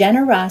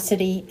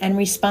 generosity, and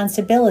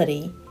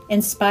responsibility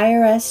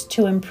inspire us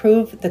to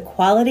improve the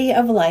quality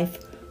of life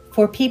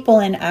for people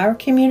in our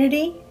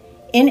community,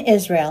 in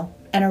Israel,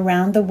 and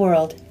around the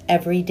world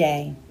every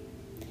day.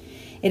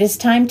 It is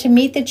time to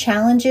meet the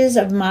challenges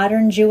of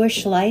modern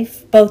Jewish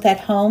life, both at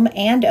home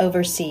and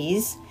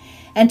overseas,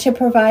 and to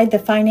provide the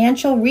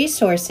financial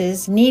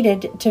resources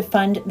needed to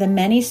fund the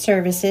many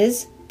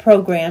services,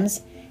 programs,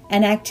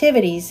 and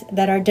activities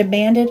that are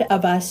demanded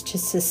of us to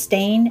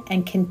sustain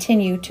and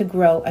continue to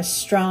grow a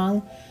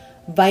strong,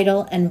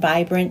 vital, and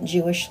vibrant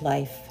Jewish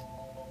life.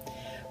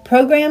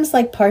 Programs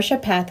like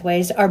Parsha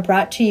Pathways are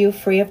brought to you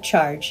free of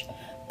charge,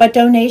 but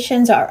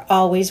donations are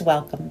always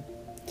welcome.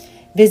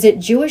 Visit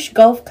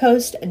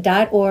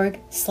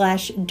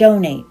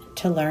jewishgulfcoast.org/donate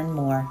to learn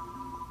more.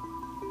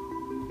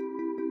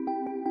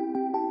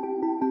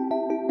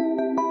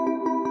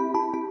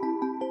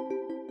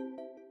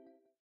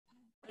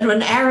 And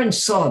when Aaron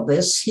saw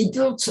this, he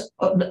built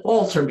an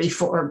altar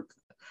before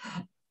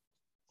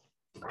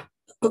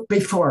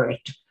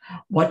it.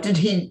 What did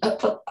he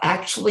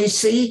actually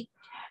see?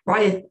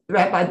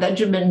 Rabbi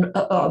Benjamin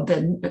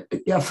ben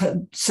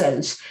Yochai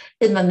says,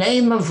 in the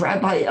name of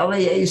Rabbi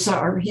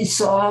Eleazar, he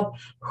saw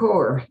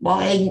Hur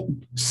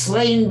lying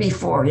slain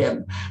before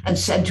him and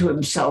said to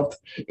himself,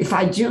 if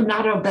I do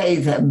not obey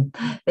them,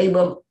 they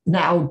will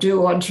now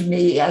do unto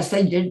me as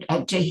they did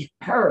unto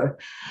her.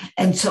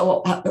 And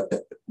so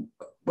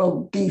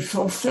will be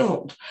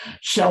fulfilled.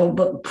 Shall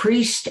the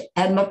priest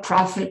and the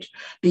prophet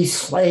be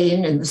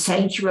slain in the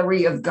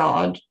sanctuary of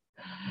God?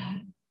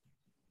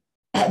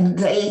 And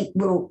they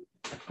will,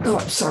 oh,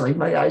 I'm sorry,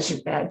 my eyes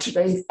are bad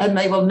today, and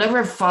they will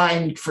never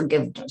find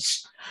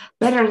forgiveness.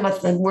 Better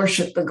let them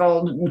worship the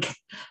golden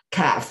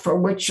calf, for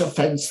which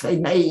offense they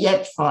may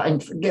yet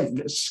find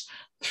forgiveness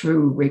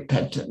through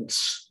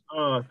repentance.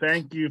 Oh,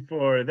 thank you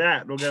for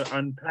that. We're going to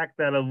unpack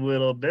that a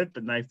little bit,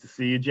 but nice to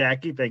see you,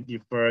 Jackie. Thank you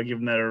for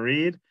giving that a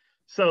read.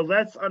 So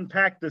let's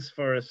unpack this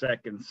for a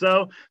second.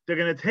 So they're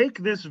going to take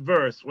this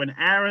verse. When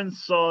Aaron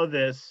saw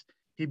this,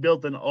 he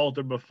built an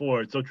altar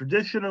before it. So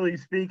traditionally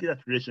speaking, not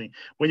traditionally,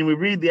 when we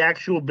read the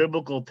actual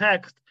biblical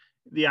text,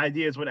 the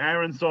idea is when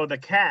Aaron saw the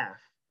calf,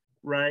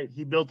 right,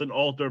 he built an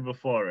altar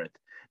before it.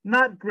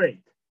 Not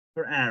great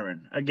for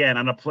Aaron, again,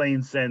 on a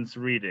plain sense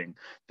reading.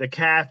 The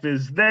calf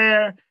is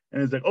there,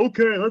 and it's like,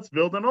 okay, let's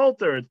build an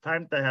altar. It's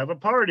time to have a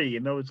party. You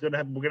know, we're gonna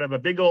have a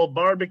big old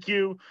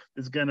barbecue.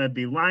 There's gonna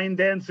be line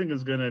dancing.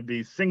 There's gonna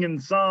be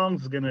singing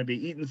songs. There's gonna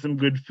be eating some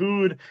good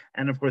food,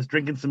 and of course,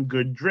 drinking some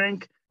good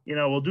drink. You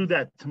know, we'll do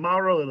that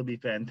tomorrow. It'll be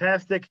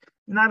fantastic.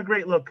 Not a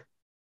great look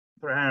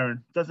for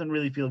Aaron. Doesn't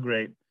really feel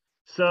great.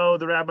 So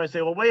the rabbis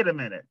say, well, wait a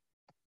minute.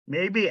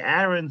 Maybe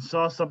Aaron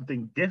saw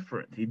something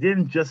different. He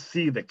didn't just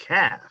see the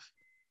calf.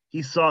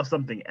 He saw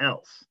something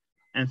else.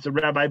 And so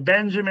Rabbi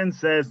Benjamin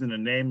says in the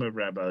name of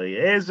Rabbi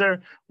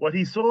Eliezer, what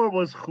he saw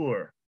was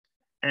Hur.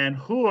 And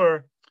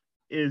Hur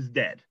is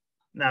dead.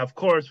 Now, of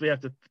course, we have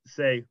to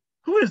say,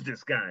 who is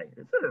this guy?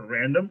 It's not a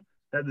random.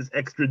 Have this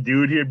extra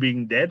dude here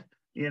being dead.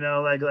 You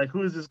know, like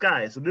who is this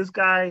guy? So this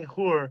guy,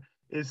 Hur,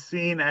 is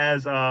seen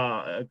as,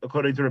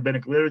 according to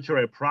rabbinic literature,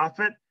 a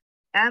prophet,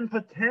 and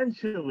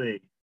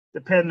potentially,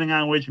 depending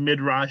on which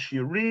midrash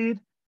you read,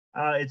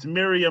 it's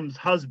Miriam's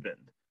husband.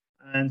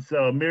 And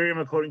so Miriam,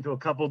 according to a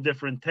couple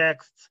different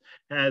texts,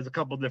 has a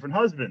couple different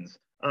husbands,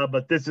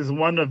 but this is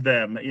one of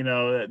them. You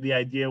know, the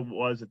idea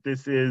was that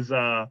this is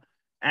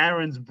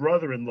Aaron's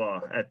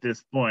brother-in-law at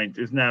this point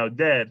is now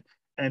dead.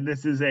 And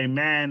this is a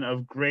man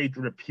of great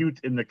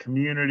repute in the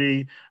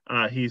community.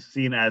 He's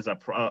seen as a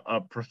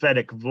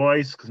prophetic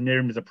voice, because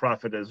Miriam is a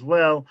prophet as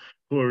well,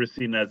 who is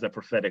seen as a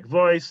prophetic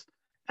voice.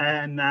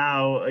 And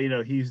now, you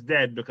know, he's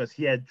dead because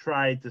he had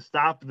tried to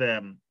stop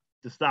them,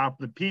 to stop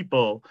the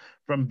people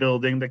from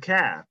building the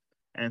calf.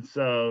 And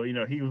so, you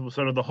know, he was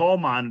sort of the hall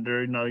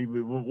monitor. You know,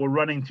 we're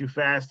running too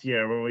fast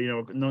here. We're, you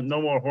know,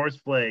 no more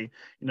horseplay,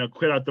 you know,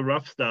 quit out the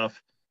rough stuff.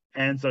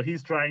 And so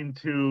he's trying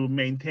to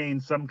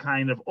maintain some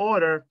kind of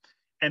order.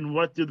 And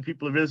what do the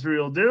people of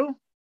Israel do?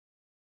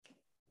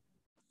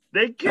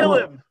 They kill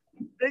him.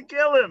 They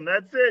kill him.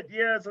 That's it.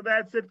 Yeah, so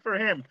that's it for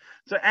him.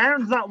 So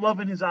Aaron's not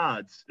loving his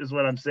odds, is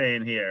what I'm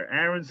saying here.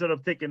 Aaron's sort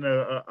of taking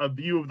a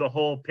view of the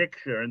whole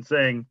picture and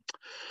saying,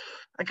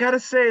 I gotta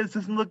say, this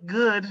doesn't look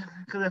good,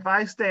 because if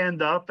I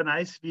stand up and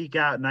I speak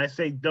out and I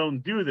say,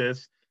 don't do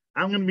this,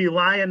 I'm going to be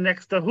lying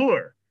next to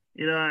Hur,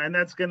 you know, and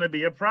that's going to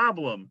be a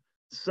problem.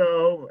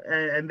 So,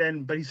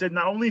 but he said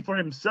not only for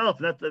himself,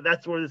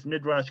 that's where this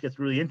midrash gets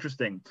really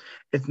interesting.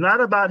 It's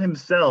not about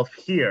himself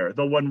here,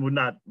 though one would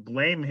not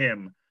blame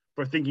him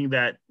for thinking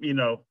that, you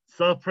know,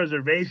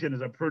 self-preservation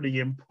is a pretty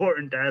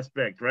important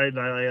aspect, right?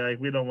 Like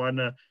we don't want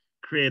to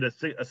create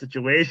a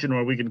situation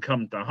where we can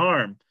come to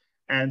harm.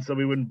 And so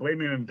we wouldn't blame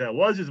him if that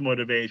was his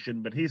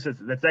motivation, but he says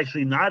that's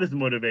actually not his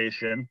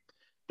motivation,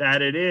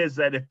 that it is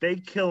that if they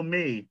kill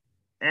me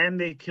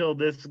and they kill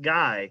this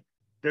guy,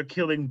 they're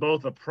killing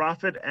both a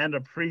prophet and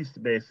a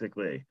priest,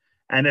 basically.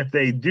 And if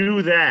they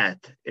do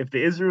that, if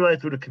the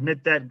Israelites were to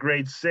commit that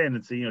great sin,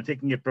 it's, you know,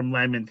 taking it from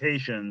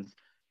Lamentations,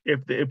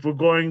 if we're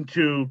going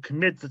to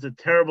commit such a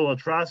terrible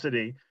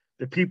atrocity,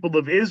 the people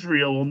of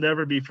Israel will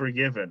never be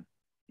forgiven,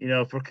 you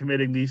know, for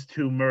committing these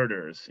two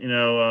murders, you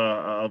know,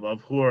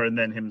 of Hur and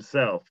then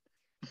himself.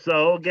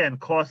 So again,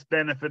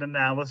 cost-benefit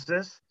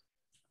analysis.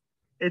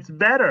 It's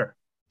better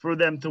for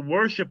them to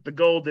worship the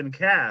golden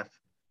calf,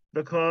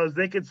 because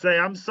they could say,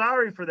 I'm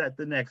sorry for that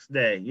the next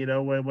day. You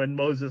know, when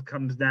Moses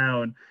comes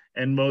down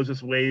and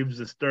Moses waves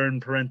a stern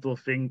parental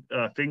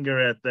finger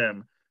at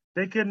them,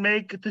 they can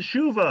make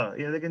teshuvah.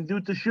 You know, they can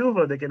do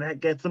teshuvah. They can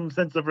get some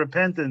sense of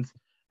repentance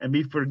and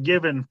be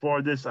forgiven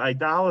for this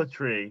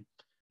idolatry.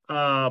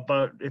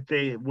 But if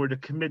they were to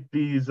commit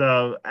these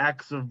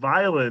acts of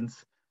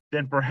violence,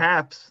 then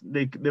perhaps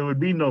there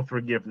would be no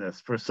forgiveness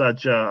for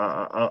such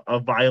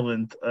a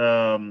violent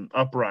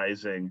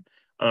uprising.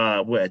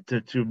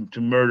 To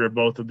murder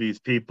both of these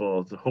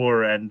people,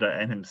 Hur and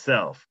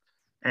himself.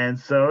 And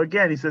so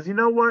again, he says, you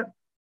know what?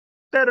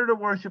 Better to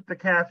worship the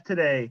calf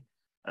today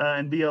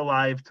and be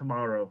alive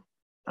tomorrow.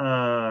 You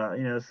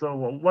know, so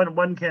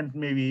one can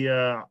maybe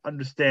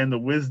understand the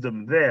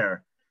wisdom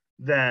there,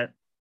 that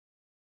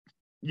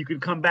you can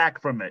come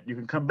back from it. You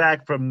can come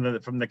back from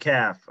the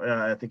calf.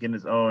 I think in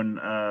his own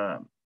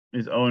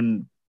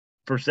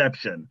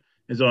perception,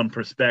 his own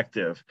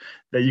perspective,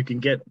 that you can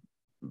get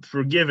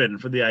forgiven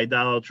for the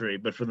idolatry,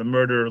 but for the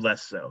murder,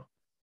 less so.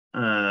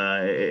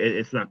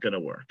 It's not going to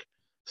work.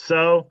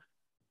 So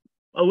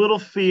a little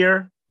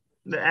fear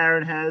that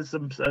Aaron has,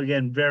 some,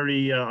 again,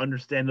 very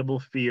understandable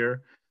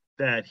fear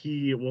that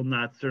he will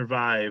not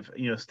survive,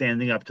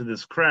 standing up to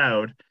this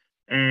crowd.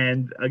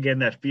 And again,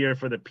 that fear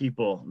for the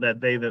people that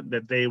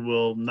they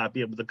will not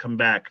be able to come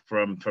back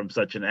from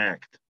such an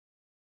act.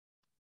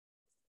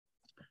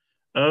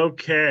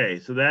 Okay,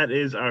 so that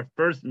is our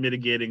first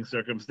mitigating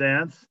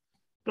circumstance,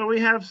 but we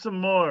have some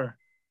more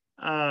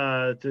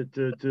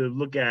to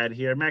look at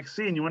here.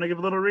 Maxine, you want to give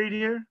a little read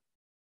here?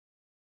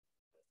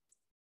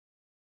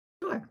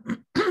 Sure.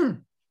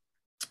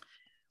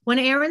 When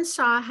Aaron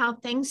saw how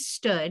things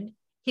stood,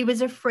 he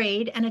was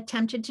afraid and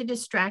attempted to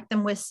distract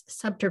them with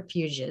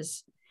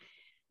subterfuges.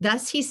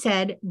 Thus he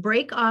said,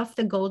 "Break off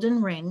the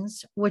golden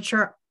rings, which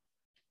are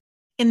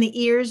in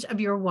the ears of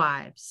your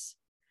wives."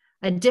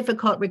 A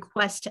difficult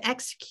request to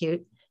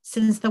execute,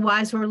 since the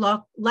wives were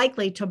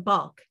likely to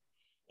balk.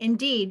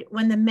 Indeed,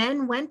 when the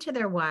men went to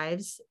their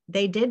wives,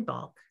 they did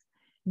balk.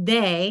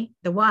 They,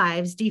 the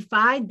wives,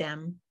 defied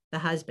them, the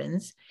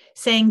husbands,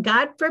 saying,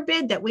 "God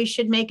forbid that we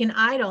should make an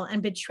idol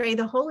and betray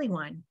the Holy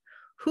One.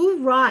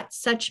 Who wrought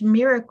such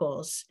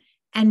miracles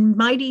and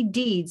mighty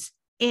deeds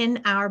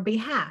in our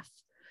behalf?"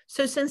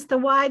 So since the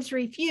wives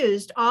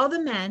refused, all the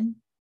men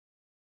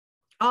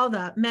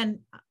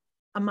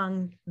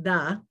among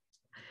the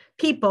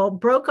people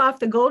broke off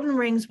the golden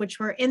rings which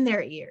were in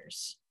their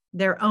ears,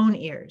 their own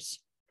ears.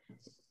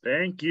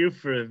 Thank you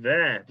for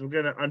that. We're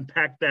going to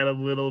unpack that a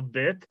little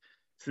bit,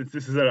 since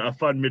this is a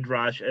fun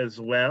midrash as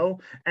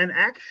well. And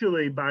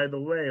actually, by the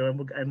way,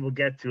 and we'll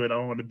get to it, I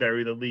don't want to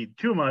bury the lead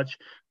too much,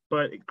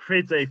 but it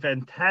creates a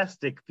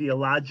fantastic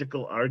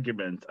theological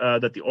argument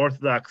that the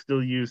Orthodox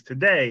still use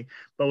today,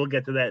 but we'll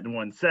get to that in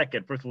 1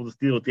 second. First, we'll just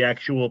deal with the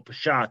actual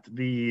Peshat,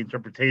 the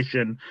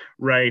interpretation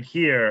right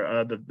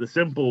here, the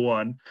simple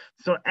one.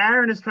 So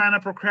Aaron is trying to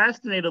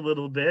procrastinate a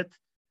little bit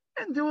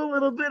and do a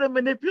little bit of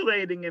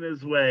manipulating in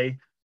his way.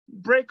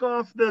 Break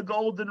off the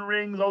golden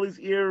rings, all these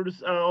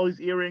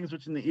earrings,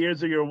 which in the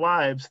ears of your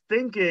wives,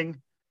 thinking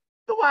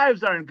the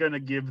wives aren't going to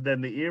give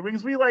them the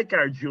earrings. We like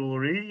our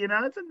jewelry,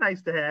 it's a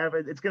nice to have.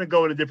 It's going to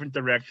go in a different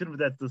direction, but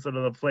that's the sort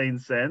of the plain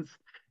sense,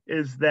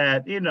 is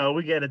that,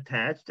 we get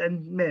attached,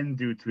 and men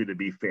do too, to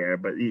be fair.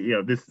 But,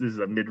 this is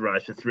a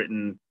midrash that's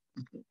written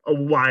a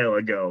while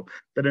ago,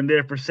 that in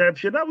their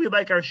perception, we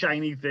like our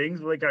shiny things,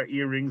 we like our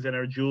earrings and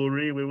our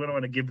jewelry. We don't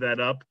want to give that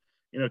up,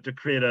 to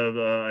create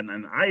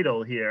an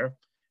idol here.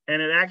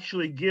 And it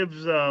actually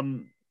gives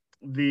the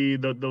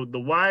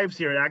wives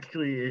here,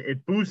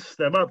 it boosts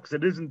them up, because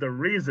it isn't the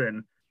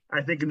reason.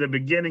 I think in the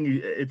beginning,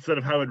 it's sort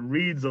of how it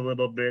reads a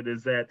little bit,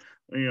 is that,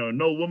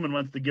 no woman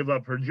wants to give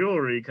up her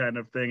jewelry kind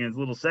of thing, and it's a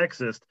little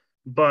sexist,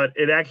 but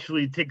it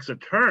actually takes a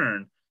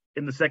turn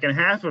in the second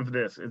half of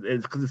this.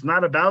 It's because it's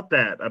not about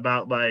that,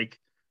 about like,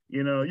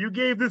 you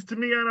gave this to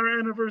me on our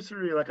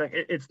anniversary.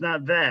 It's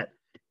not that.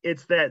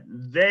 It's that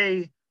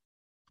they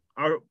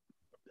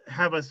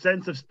have a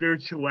sense of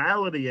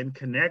spirituality and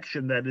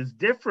connection that is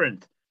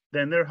different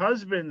than their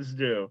husbands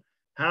do.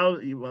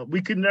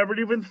 We could never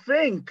even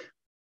think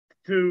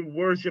to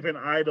worship an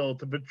idol,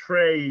 to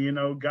betray,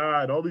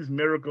 God, all these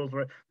miracles.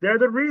 They're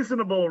the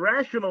reasonable,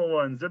 rational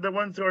ones. They're the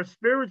ones who are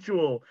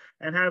spiritual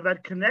and have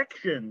that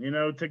connection,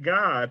 to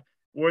God,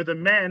 where the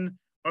men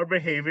are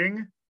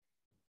behaving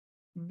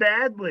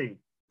badly,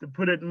 to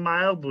put it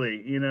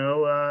mildly,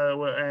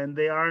 and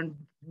they aren't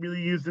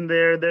really using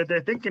their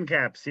thinking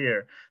caps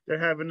here.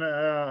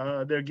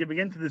 They're giving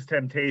into this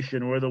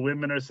temptation where the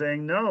women are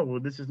saying, no,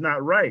 this is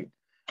not right.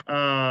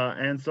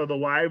 And so the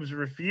wives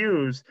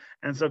refuse.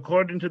 And so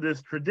according to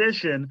this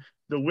tradition,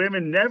 the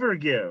women never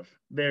give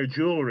their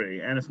jewelry,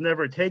 and it's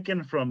never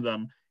taken from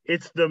them.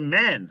 It's the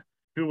men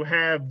who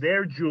have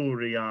their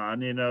jewelry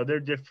on, their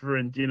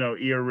different,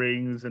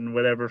 earrings and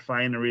whatever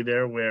finery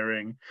they're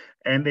wearing,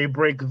 and they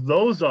break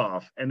those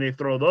off and they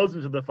throw those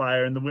into the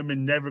fire, and the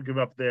women never give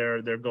up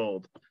their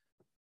gold.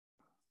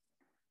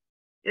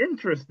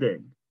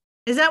 Interesting.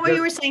 Is that what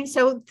you were saying?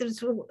 So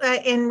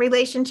in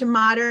relation to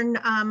modern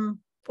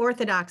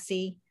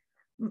Orthodoxy,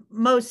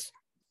 most,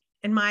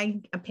 in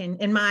my opinion,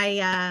 in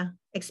my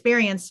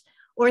experience,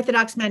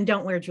 Orthodox men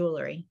don't wear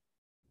jewelry.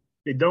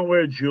 They don't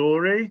wear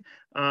jewelry,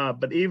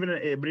 but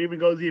even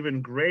goes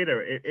even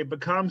greater. It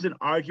becomes an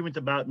argument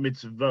about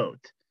mitzvot,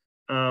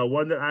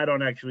 one that I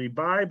don't actually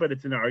buy, but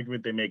it's an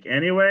argument they make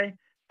anyway.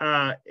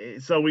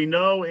 So we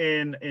know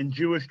in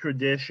Jewish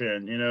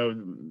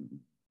tradition,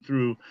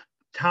 through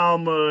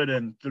Talmud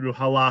and through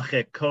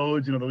halachic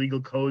codes, the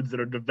legal codes that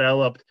are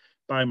developed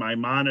by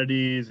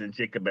Maimonides and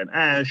Jacob ben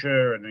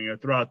Asher,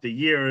 and throughout the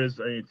years,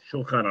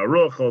 Shulchan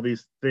Aruch, all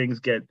these things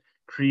get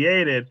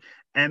created.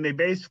 And they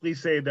basically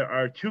say there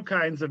are two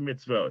kinds of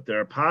mitzvot. There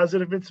are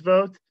positive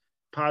mitzvot,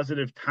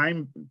 positive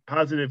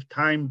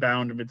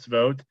time-bound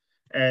mitzvot,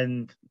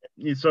 and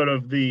sort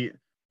of the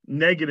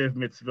negative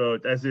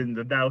mitzvot, as in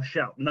the thou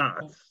shalt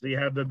nots. So you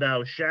have the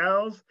thou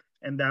shalls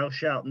and thou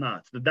shalt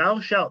nots. The thou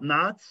shalt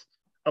nots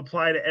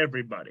apply to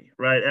everybody,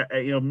 right?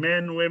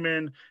 Men,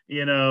 women,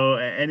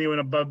 anyone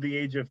above the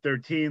age of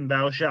 13,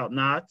 thou shalt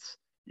nots,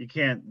 you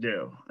can't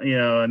do,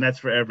 and that's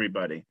for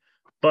everybody.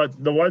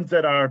 But the ones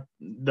that are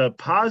the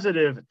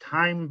positive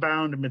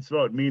time-bound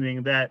mitzvot,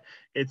 meaning that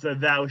it's a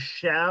thou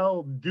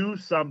shall do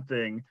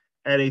something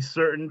at a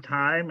certain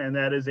time, and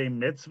that is a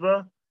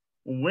mitzvah,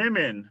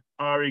 women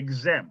are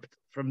exempt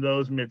from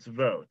those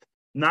mitzvot.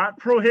 Not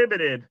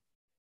prohibited,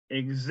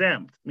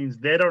 exempt, means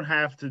they don't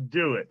have to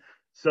do it.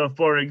 So,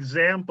 for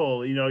example,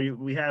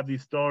 we have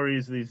these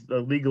stories, these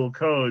legal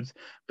codes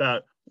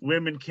that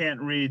women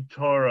can't read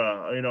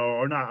Torah,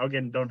 or not,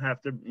 again, don't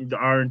have to,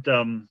 aren't,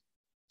 again,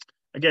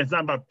 it's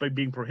not about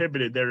being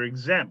prohibited. They're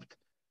exempt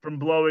from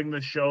blowing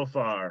the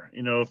shofar,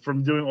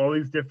 from doing all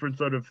these different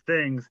sort of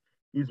things,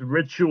 these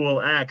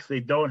ritual acts. They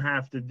don't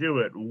have to do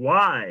it.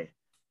 Why?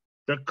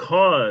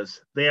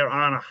 Because they are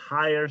on a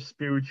higher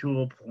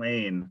spiritual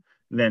plane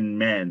than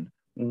men.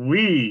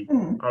 We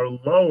are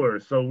lower,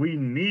 so we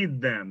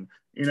need them,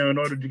 in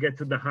order to get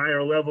to the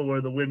higher level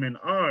where the women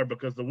are,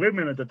 because the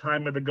women at the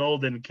time of the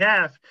golden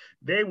calf,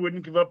 they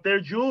wouldn't give up their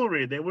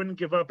jewelry. They wouldn't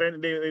give up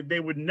any, they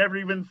would never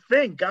even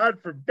think, God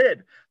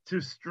forbid, to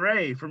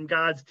stray from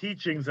God's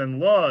teachings and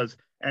laws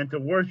and to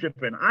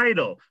worship an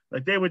idol.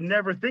 Like, they would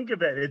never think of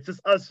that. It's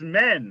just us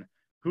men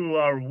who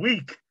are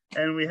weak,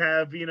 and we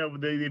have,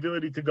 the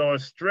ability to go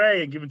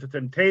astray and give into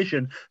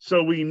temptation.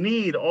 So we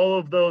need all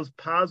of those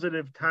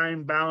positive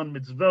time-bound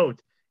mitzvot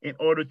in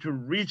order to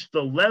reach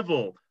the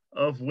level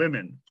of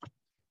women.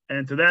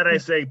 And to that I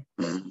say,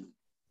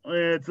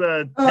 it's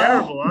a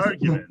terrible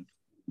argument.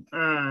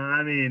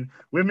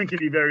 Women can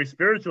be very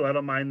spiritual. I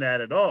don't mind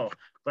that at all.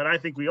 But I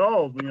think we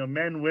all,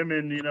 men,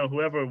 women,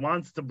 whoever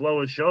wants to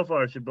blow a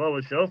shofar should blow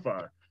a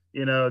shofar.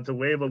 To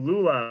wave a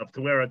lulav,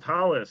 to wear a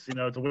talis,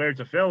 to wear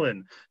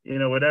tefillin,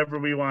 whatever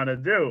we want to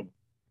do.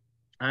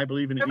 I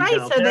believe in right.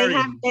 So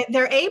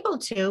they're able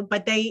to,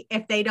 but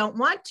if they don't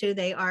want to,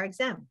 they are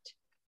exempt.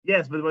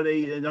 Yes, but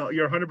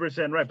you're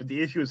 100% right. But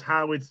the issue is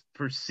how it's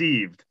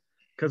perceived.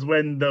 Because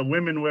when the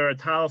women wear a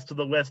talis to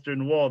the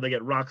Western Wall, they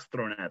get rocks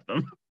thrown at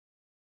them.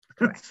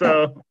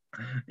 So,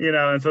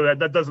 and so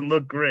that doesn't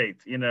look great,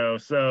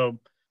 So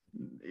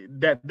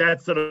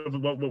that's sort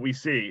of what we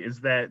see is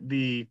that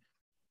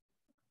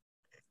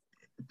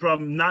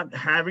from not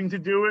having to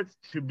do it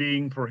to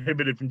being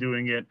prohibited from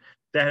doing it,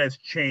 that has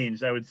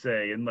changed, I would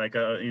say, in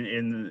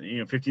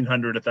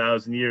 1,500,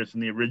 1,000 years from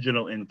the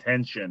original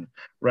intention,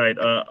 right,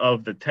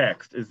 of the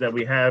text, is that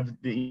we have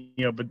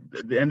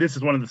and this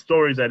is one of the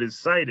stories that is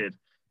cited,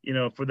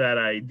 for that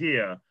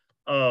idea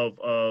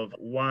of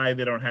why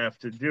they don't have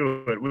to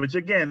do it, which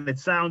again, it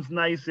sounds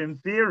nice in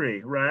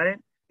theory, right?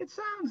 It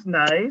sounds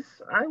nice.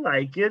 I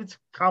like it. It's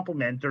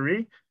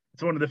complimentary.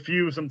 It's one of the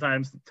few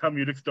sometimes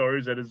Talmudic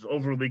stories that is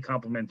overly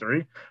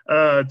complimentary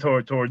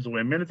towards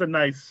women. It's a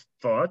nice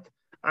thought.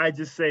 I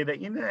just say that,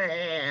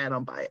 I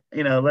don't buy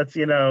it.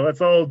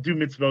 Let's all do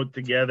mitzvot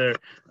together,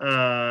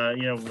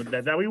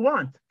 that we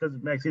want.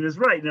 Because Maxine is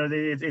right.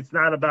 It's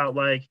not about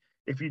like,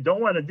 if you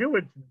don't want to do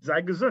it,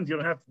 sei gesund, you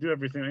don't have to do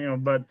everything,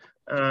 but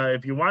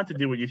if you want to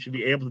do it, you should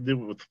be able to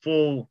do it with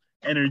full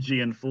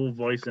energy and full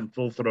voice and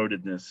full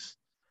throatedness.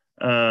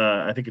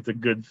 I think it's a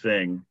good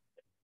thing.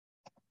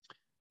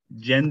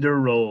 Gender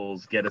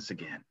roles get us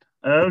again.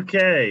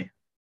 Okay.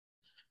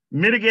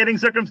 Mitigating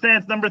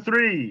circumstance number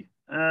 3.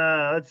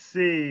 Let's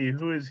see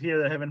who is here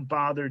that I haven't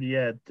bothered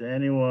yet.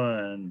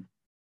 Anyone?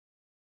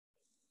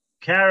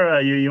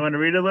 Kara, you want to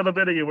read a little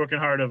bit, or are you working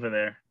hard over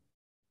there?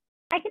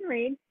 I can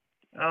read.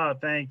 Oh,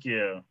 thank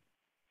you.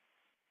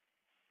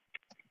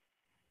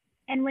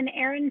 And when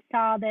Aaron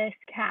saw this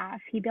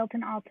calf, he built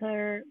an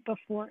altar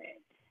before it.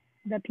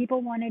 The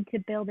people wanted to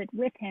build it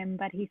with him,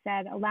 but he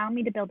said, "Allow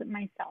me to build it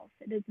myself.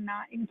 It is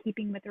not in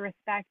keeping with the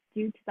respect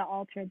due to the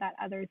altar that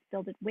others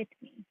build it with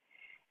me."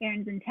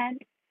 Aaron's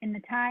intent: "In the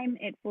time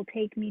it will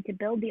take me to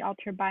build the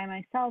altar by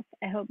myself,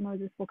 I hope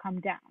Moses will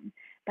come down."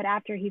 But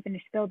after he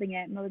finished building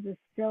it, Moses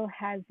still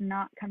has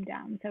not come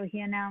down. So he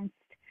announced,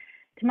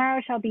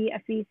 "Tomorrow shall be a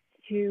feast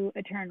to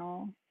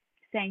Eternal,"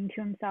 saying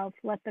to himself,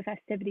 "Let the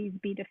festivities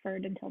be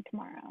deferred until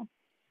tomorrow."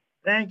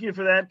 Thank you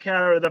for that,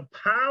 Kara. The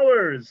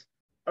powers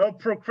of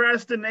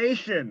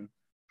procrastination.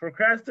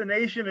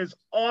 Procrastination is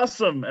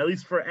awesome, at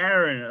least for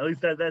Aaron. At least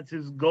that's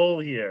his goal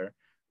here,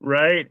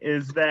 right?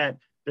 Is that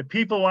the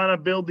people want to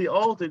build the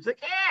altar. It's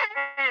like,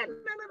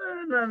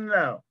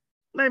 no.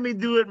 Let me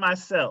do it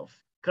myself.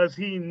 Because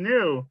he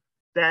knew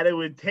that it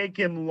would take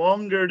him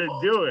longer to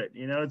do it.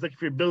 It's like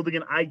if you're building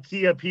an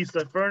IKEA piece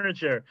of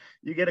furniture,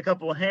 you get a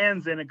couple of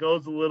hands in, it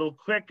goes a little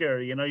quicker.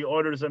 You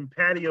order some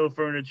patio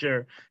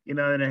furniture,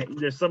 and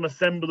there's some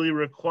assembly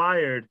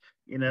required.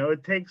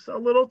 It takes a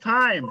little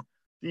time.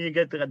 You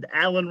get the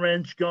Allen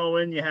wrench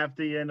going. You have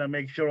to,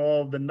 make sure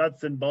all the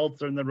nuts and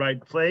bolts are in the right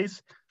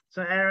place.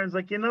 So Aaron's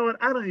like, you know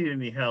what? I don't need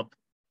any help.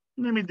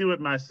 Let me do it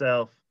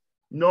myself,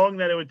 knowing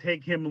that it would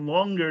take him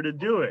longer to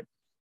do it.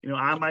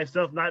 I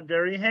myself not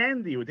very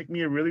handy. It would take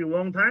me a really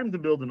long time to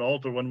build an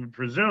altar, one would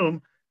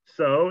presume.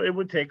 So it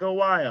would take a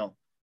while.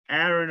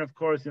 Aaron, of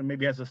course,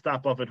 maybe has to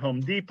stop off at Home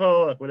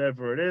Depot, like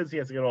whatever it is. He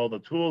has to get all the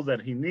tools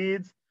that he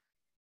needs,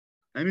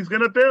 and he's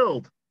going to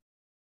build.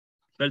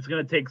 But it's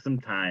going to take some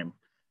time.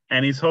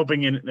 And he's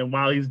hoping, and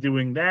while he's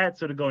doing that,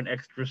 sort of going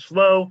extra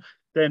slow,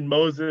 then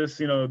Moses,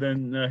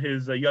 then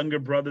his younger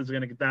brothers are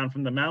going to get down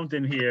from the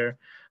mountain here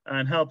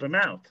and help him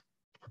out.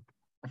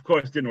 Of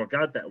course, it didn't work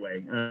out that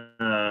way,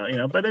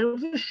 but it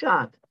was a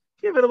shot.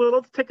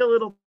 Let's take a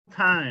little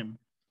time.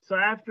 So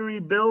after he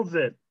builds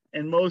it,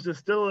 and Moses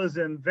still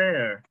isn't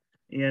there,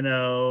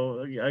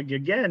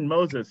 again,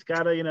 Moses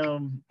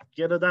gotta,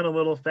 get it done a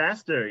little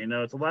faster.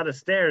 It's a lot of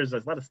stairs,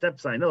 it's a lot of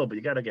steps, I know, but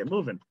you gotta get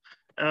moving.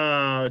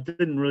 It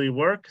didn't really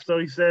work. So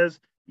he says,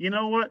 you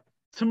know what?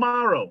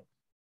 Tomorrow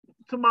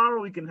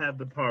we can have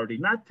the party.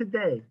 Not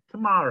today,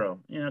 tomorrow.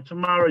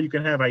 Tomorrow you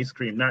can have ice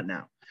cream, not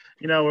now.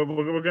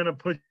 We're going to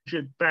push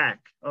it back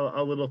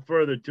a little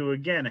further to,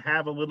 again,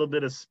 have a little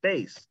bit of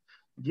space.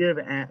 Give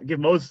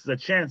Moses a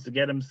chance to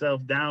get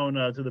himself down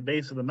to the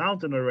base of the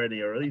mountain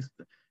already, or at least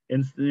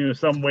in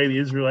some way the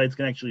Israelites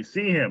can actually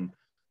see him.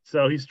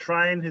 So he's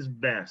trying his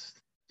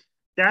best.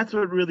 That's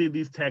what really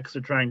these texts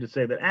are trying to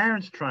say, that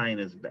Aaron's trying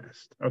his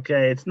best.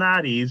 Okay, it's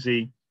not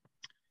easy.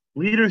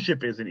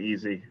 Leadership isn't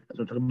easy, as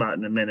we'll talk about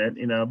in a minute,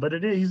 but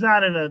he's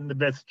not in the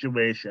best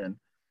situation.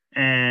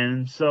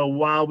 And so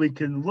while we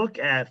can look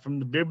at, from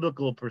the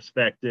biblical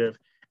perspective,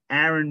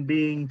 Aaron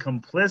being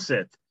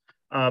complicit,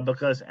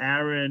 because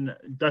Aaron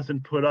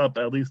doesn't put up,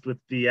 at least with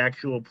the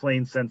actual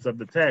plain sense of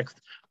the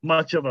text,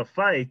 much of a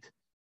fight.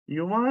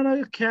 You want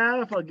a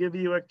calf? I'll give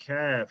you a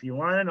calf. You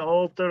want an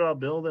altar? I'll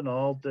build an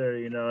altar.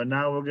 And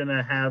now we're going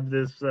to have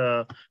this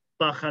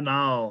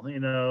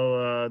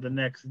bachanal, the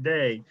next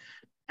day.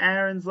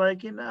 Aaron's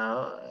like,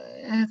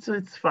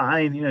 it's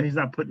fine. He's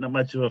not putting up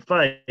much of a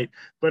fight.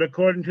 But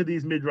according to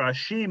these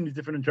midrashim, these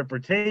different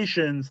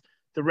interpretations,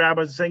 the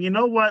rabbis are saying, you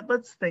know what?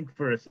 Let's think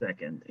for a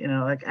second.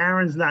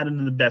 Aaron's not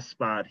in the best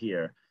spot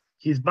here.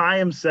 He's by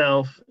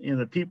himself.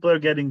 The people are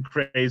getting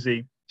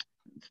crazy.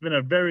 It's been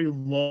a very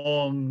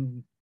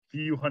long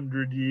few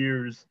hundred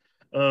years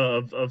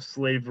of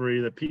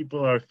slavery. The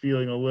people are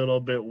feeling a little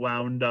bit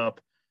wound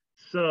up.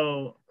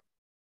 So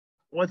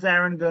what's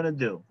Aaron going to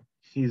do?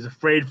 He's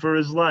afraid for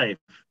his life,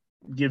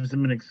 gives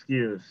him an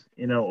excuse,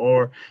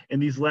 or in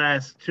these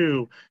last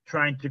two,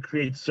 trying to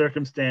create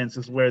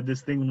circumstances where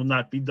this thing will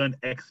not be done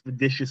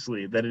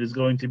expeditiously, that it is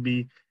going to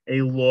be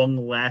a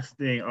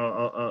long-lasting,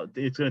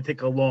 it's going to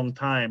take a long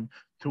time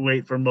to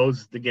wait for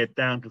Moses to get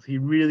down, because he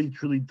really,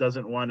 truly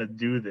doesn't want to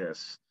do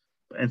this.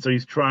 And so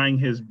he's trying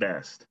his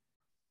best.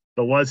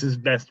 But was his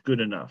best good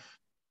enough?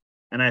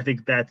 And I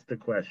think that's the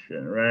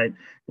question, right?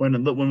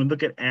 When we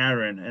look at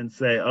Aaron and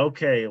say,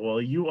 okay, well,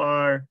 you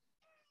are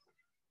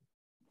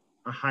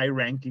a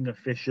high-ranking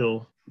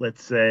official,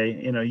 let's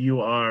say,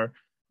 you are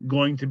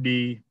going to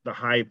be the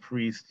high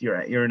priest,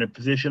 you're in a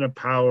position of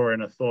power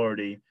and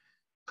authority.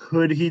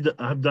 Could he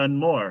have done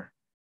more?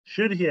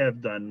 Should he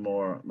have done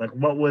more? Like,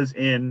 what was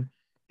in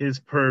his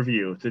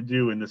purview to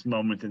do in this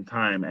moment in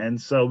time? And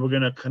so we're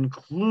going to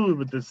conclude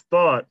with this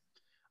thought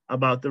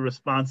about the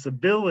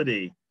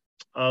responsibility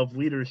of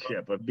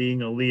leadership, of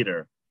being a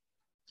leader.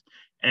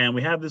 And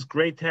we have this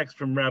great text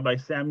from Rabbi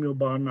Samuel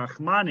Bar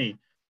Nachmani,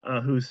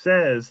 who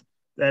says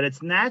that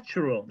it's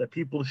natural that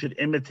people should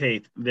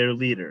imitate their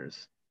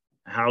leaders.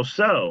 How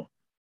so?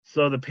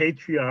 So the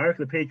patriarch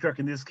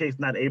in this case,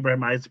 not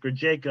Abraham, Isaac, or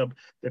Jacob,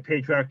 the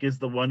patriarch is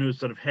the one who's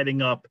sort of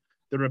heading up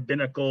the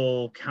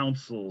rabbinical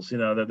councils,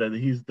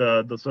 he's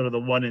the sort of the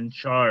one in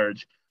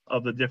charge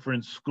of the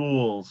different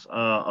schools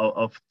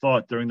of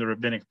thought during the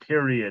rabbinic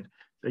period,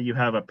 that you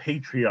have a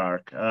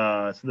patriarch.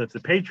 So that the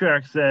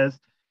patriarch says,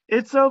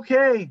 it's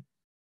okay,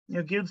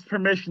 gives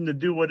permission to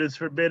do what is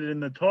forbidden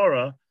in the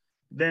Torah,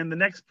 then the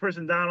next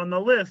person down on the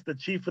list, the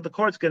chief of the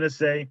court's going to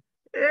say,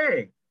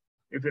 hey,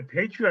 if the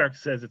patriarch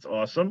says it's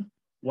awesome,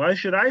 why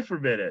should I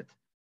forbid it?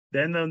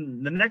 Then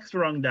the next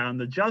rung down,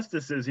 the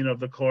justices, of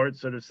the court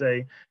sort of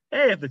say,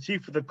 hey, if the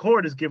chief of the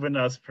court has given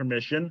us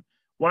permission,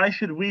 why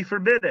should we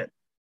forbid it?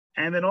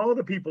 And then all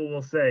the people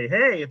will say,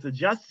 hey, if the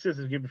justices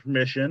have given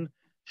permission,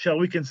 shall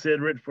we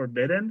consider it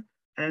forbidden?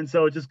 And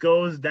so it just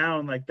goes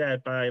down like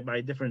that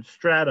by different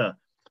strata.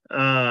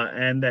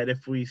 And that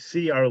if we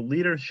see our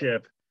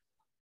leadership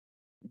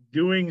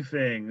doing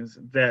things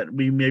that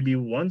we maybe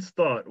once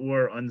thought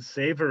were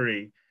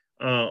unsavory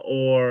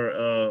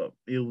or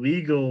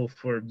illegal,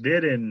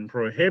 forbidden,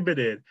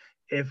 prohibited,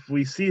 if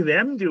we see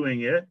them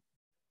doing it,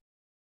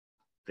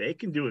 they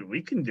can do it,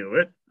 we can do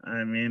it.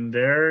 I mean,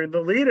 they're the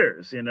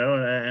leaders,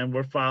 and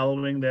we're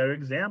following their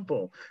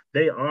example.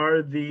 They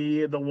are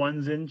the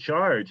ones in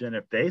charge. And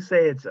if they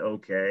say it's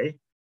okay,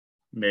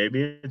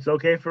 maybe it's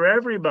okay for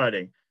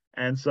everybody.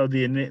 And so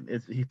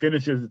he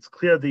finishes, it's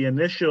clear the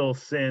initial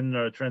sin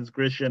or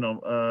transgression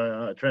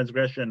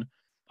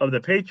of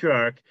the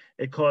patriarch,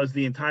 it caused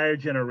the entire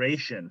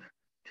generation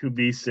to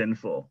be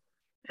sinful.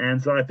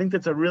 And so I think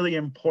that's a really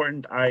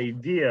important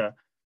idea,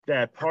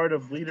 that part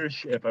of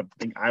leadership,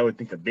 I would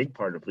think a big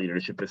part of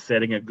leadership is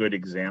setting a good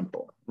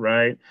example,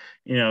 right?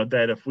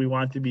 That if we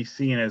want to be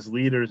seen as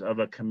leaders of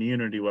a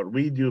community, what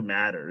we do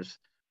matters.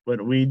 What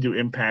we do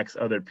impacts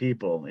other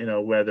people,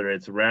 whether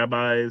it's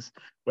rabbis,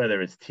 whether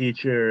it's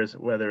teachers,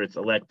 whether it's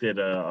elected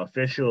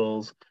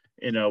officials,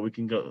 we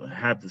can go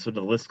have the sort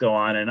of list go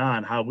on and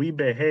on. How we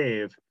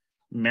behave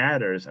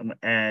matters.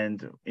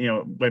 And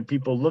when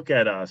people look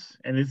at us,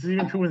 and it's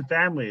even true in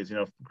families,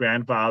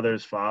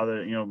 grandfathers,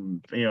 father,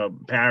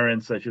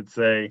 parents, I should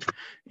say,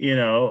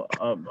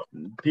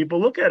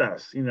 people look at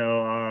us,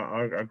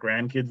 our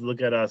grandkids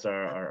look at us,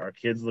 our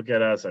kids look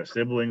at us, our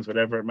siblings,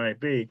 whatever it might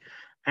be.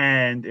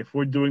 And if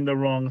we're doing the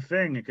wrong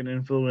thing, it can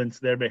influence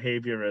their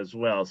behavior as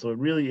well. So it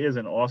really is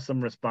an awesome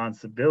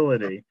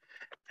responsibility.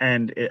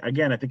 And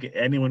again, I think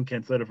anyone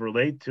can sort of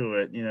relate to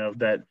it,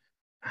 that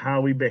how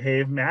we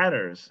behave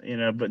matters,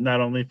 but not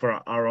only for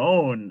our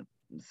own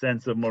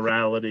sense of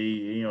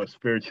morality,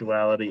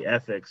 spirituality,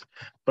 ethics,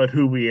 but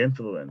who we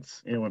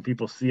influence. When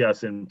people see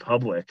us in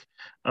public,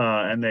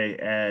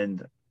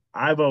 and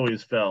I've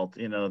always felt,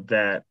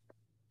 that,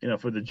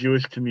 for the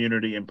Jewish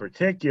community in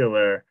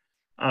particular,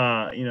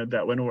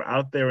 that when we're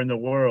out there in the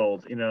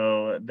world,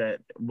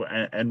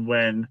 and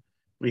when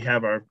we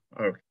have our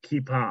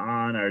kippah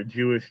on, our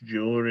Jewish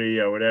jewelry,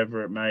 or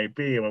whatever it might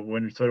be, when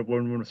we're sort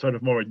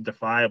of more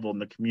identifiable in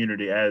the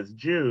community as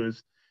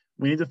Jews,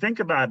 we need to think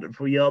about it if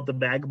we yell at the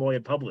bag boy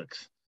at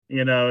Publix.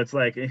 It's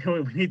like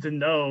we need to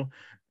know,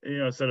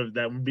 sort of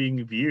that we're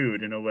being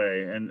viewed in a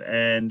way. And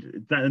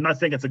I'm not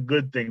saying it's a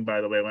good thing,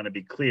 by the way. I want to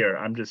be clear.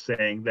 I'm just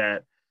saying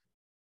that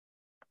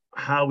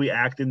how we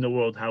act in the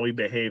world, how we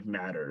behave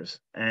matters,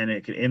 and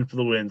it can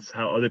influence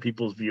how other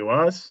people view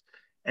us,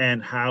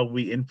 and how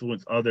we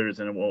influence others,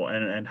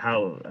 and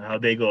how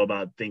they go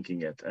about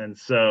thinking it. And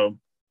so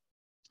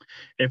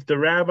if the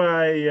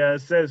rabbi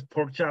says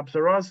pork chops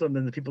are awesome,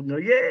 then the people go,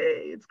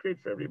 yay, it's great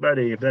for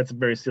everybody. If that's a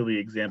very silly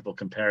example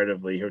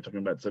comparatively, here we're talking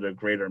about sort of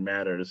greater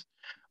matters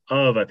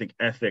of, I think,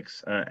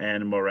 ethics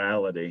and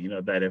morality,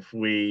 that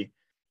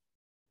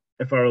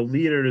if our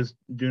leaders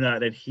do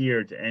not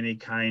adhere to any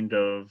kind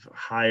of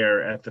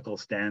higher ethical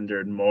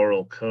standard,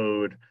 moral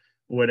code,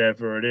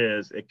 whatever it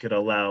is, it could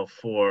allow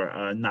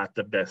for not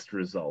the best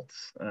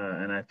results.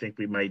 And I think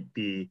we might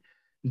be,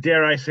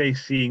 dare I say,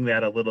 seeing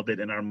that a little bit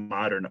in our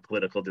modern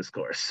political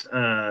discourse,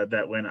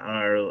 that when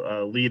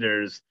our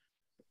leaders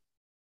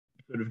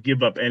sort of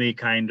give up any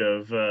kind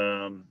of,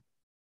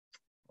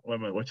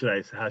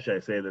 how should I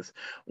say this?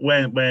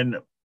 When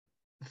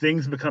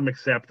things become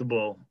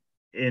acceptable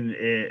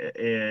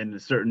in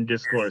certain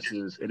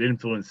discourses, it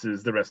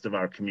influences the rest of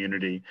our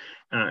community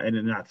in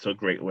a not so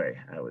great way,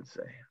 I would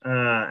say.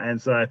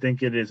 And so I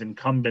think it is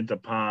incumbent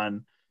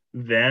upon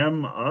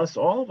them, us,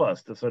 all of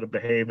us, to sort of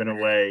behave in a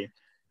way,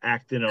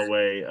 act in a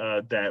way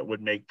that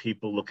would make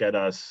people look at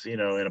us, in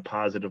a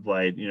positive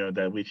light,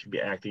 that we should be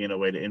acting in a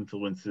way that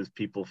influences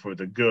people for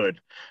the good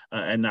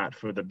and not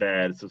for the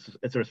bad.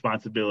 It's a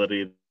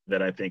responsibility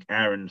that I think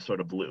Aaron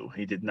sort of blew.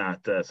 He did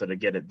not sort of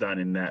get it done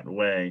in that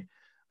way.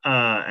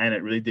 And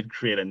it really did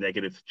create a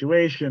negative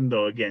situation,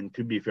 though, again,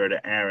 to be fair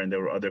to Aaron, there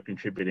were other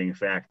contributing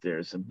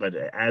factors. But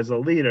as a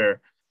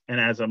leader and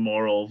as a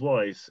moral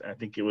voice, I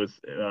think it was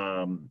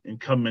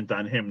incumbent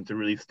on him to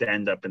really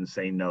stand up and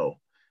say no,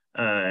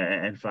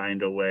 and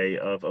find a way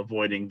of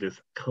avoiding this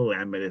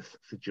calamitous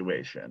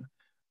situation.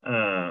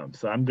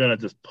 So I'm going to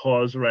just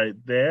pause right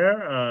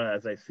there.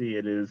 As I see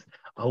it is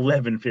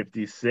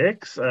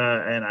 11:56,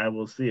 and I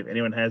will see if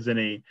anyone has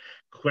any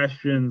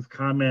questions,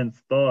 comments,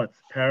 thoughts,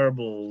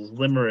 parables,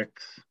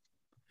 limericks,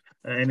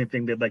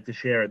 anything they'd like to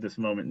share at this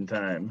moment in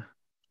time.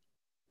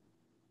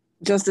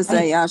 Just to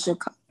say Yasha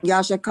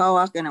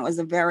Koach, and it was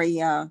a very,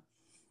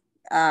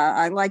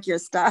 I like your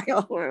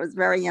style, it was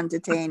very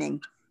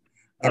entertaining.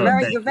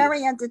 And you're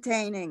very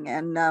entertaining,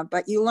 and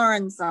but you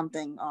learned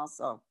something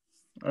also.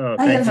 Oh,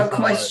 I have a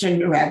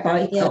question,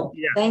 Rabbi. Yeah.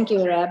 Thank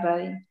you,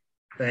 Rabbi.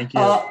 Thank you.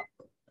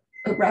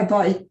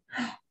 Rabbi,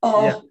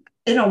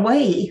 in a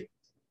way,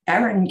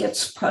 Aaron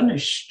gets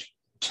punished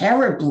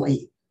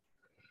terribly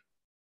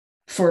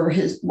for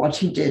what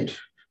he did.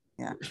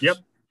 Yeah. Yep.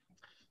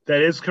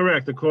 That is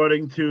correct.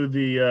 According to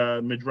the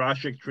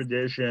Midrashic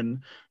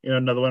tradition,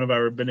 another one of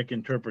our rabbinic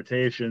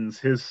interpretations,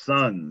 his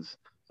sons,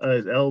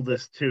 his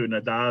eldest two,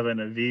 Nadav and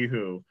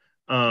Avihu,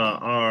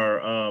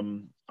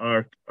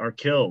 are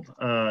killed,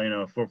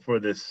 for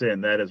this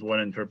sin. That is one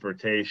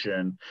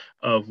interpretation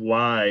of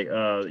why,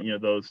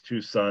 those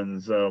two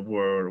sons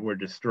were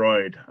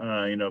destroyed,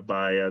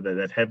 by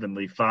that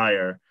heavenly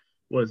fire.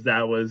 Was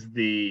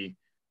the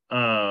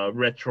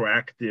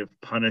retroactive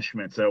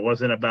punishment. So it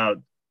wasn't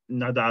about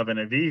Nadav and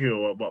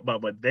Avihu,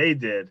 about what they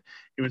did.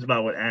 It was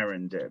about what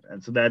Aaron did.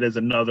 And so that is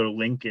another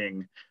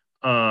linking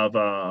of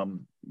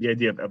the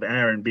idea of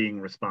Aaron being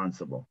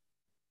responsible.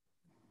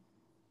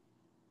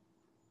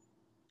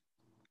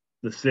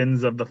 The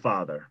sins of the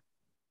father.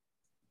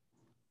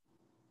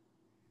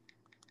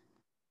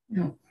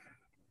 No.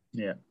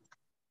 Yeah.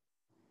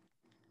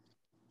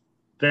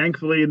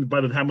 Thankfully,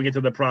 by the time we get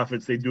to the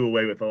prophets, they do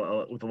away with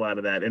a lot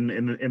of that.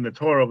 In the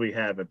Torah, we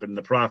have it, but in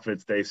the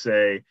prophets, they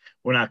say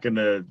we're not going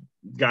to.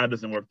 God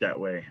doesn't work that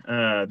way.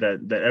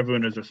 That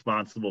everyone is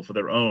responsible for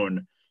their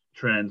own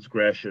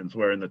transgressions.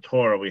 Where in the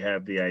Torah, we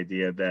have the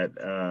idea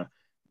that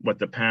what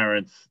the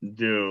parents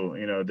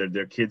do,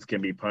 their kids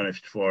can be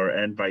punished for,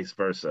 and vice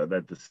versa.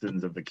 That the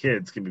sins of the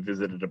kids can be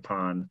visited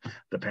upon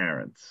the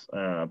parents.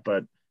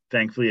 But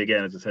thankfully,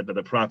 again, as I said, to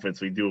the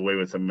prophets, we do away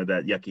with some of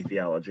that yucky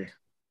theology.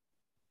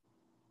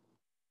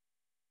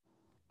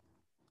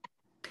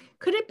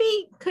 Could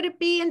it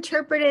be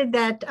interpreted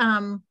that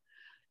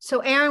so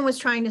Aaron was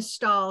trying to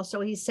stall, so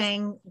he's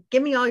saying,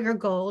 give me all your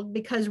gold,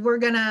 because we're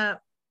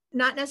gonna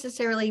not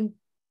necessarily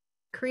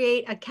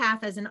create a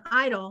calf as an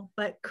idol,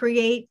 but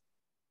create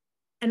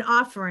an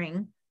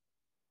offering.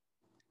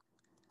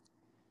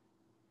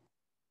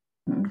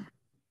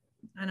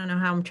 I don't know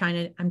how I'm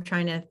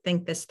trying to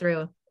think this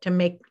through to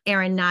make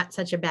Aaron not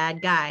such a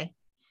bad guy.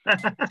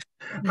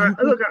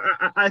 Look,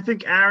 I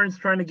think Aaron's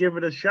trying to give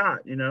it a shot.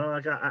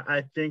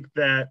 I think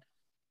that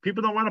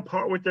people don't want to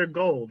part with their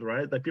gold,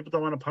 right? Like people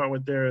don't want to part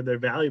with their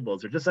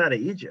valuables. They're just out of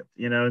Egypt,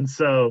 and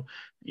so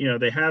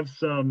they have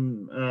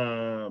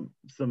some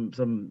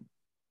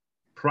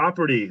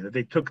property that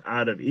they took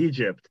out of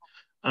Egypt,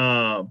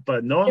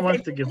 but no one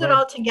wants to give it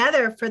all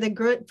together for the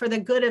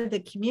good of the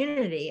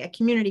community, a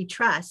community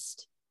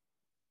trust.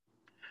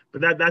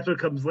 But that's what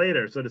comes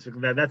later, so to speak.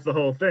 That's the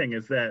whole thing,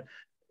 is that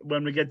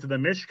when we get to the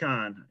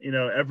Mishkan,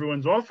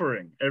 everyone's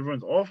offering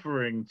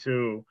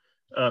to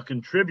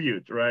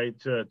contribute, right,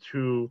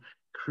 to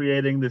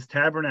creating this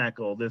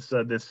tabernacle, this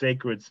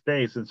sacred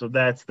space. And so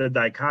that's the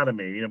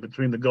dichotomy,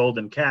 between the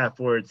golden calf,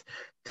 where it's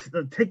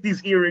take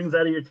these earrings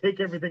out of here,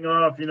 take everything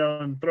off,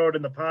 and throw it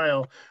in the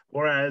pile.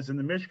 Whereas in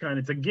the Mishkan,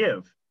 it's a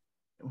give.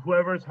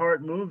 Whoever's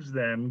heart moves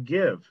them,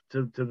 give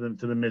to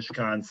the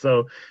Mishkan.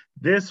 So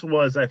this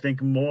was, I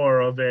think, more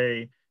of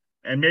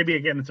and maybe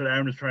again, that's what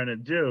Aaron was trying to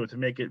do, to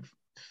make it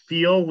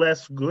feel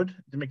less good,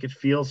 to make it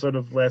feel sort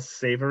of less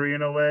savory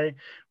in a way,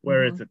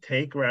 where it's a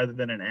take rather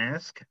than an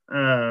ask.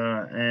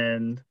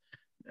 And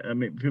I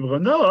mean, people go,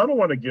 no, I don't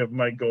want to give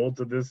my gold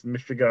to this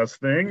Michigas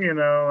thing.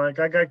 Like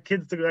I got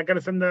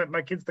to send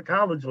my kids to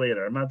college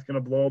later. I'm not going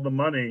to blow all the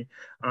money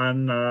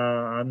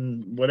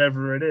on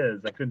whatever it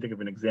is. I couldn't think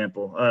of an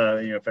example,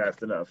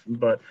 fast enough.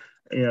 But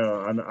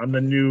on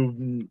the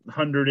new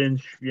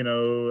 100-inch,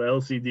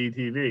 LCD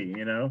TV,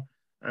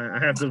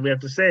 we have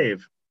to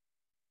save.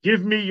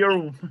 Give me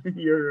your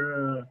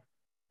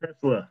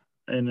Tesla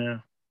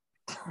and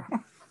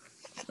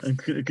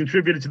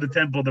contribute it to the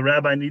temple. The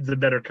rabbi needs a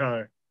better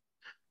car.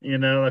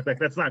 Like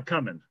that's not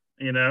coming.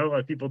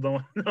 Like people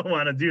don't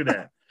want to do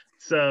that.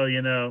 So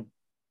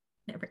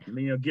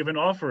give an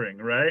offering,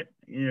 right?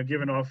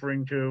 Give an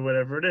offering to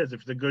whatever it is.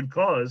 If it's a good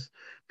cause,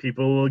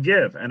 people will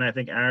give. And I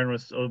think Aaron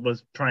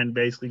was trying to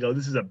basically go,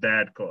 this is a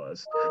bad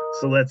cause.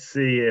 So let's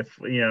see if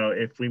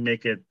we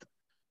make it.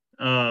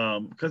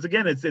 Because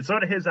again, it's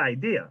sort of his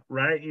idea,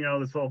 right?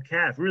 This whole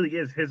calf really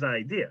is his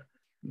idea.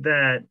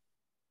 That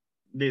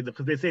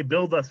because they say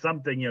build us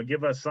something,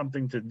 give us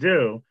something to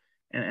do,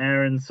 and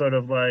Aaron sort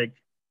of like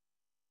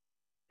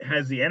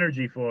has the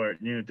energy for it,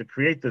 to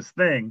create this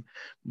thing,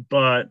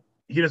 but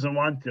he doesn't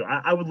want to.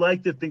 I would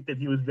like to think that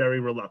he was very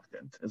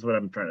reluctant, is what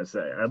I'm trying to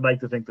say. I'd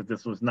like to think that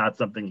this was not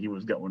something he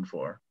was going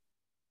for,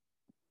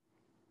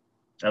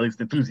 at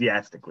least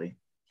enthusiastically.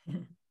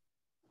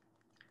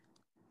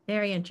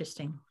 Very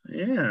interesting.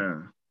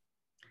 Yeah.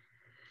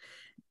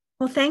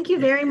 Well, thank you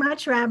very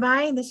much,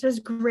 Rabbi. This was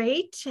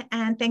great.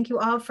 And thank you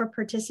all for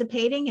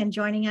participating and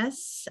joining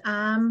us.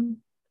 Have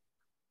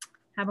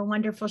a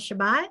wonderful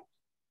Shabbat.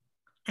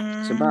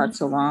 And Shabbat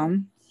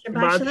Shalom.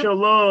 Shabbat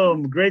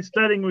Shalom. Great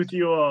studying with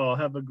you all.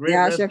 Have a great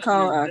rest of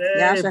your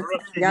day.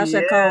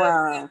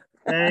 Yasha.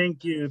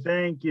 Thank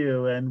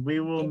you. And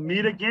we will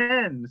meet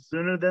again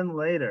sooner than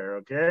later,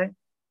 okay?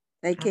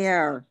 Take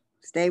care.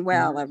 Stay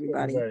well,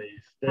 everybody.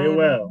 Stay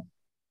well.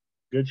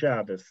 Good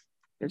Shabbos.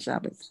 Good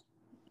Shabbos.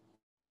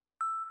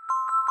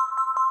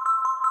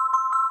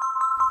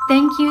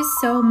 Thank you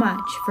so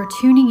much for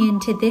tuning in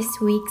to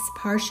this week's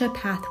Parsha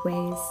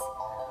Pathways.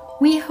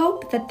 We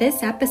hope that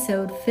this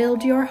episode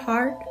filled your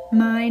heart,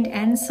 mind,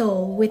 and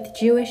soul with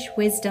Jewish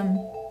wisdom.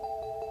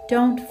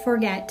 Don't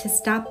forget to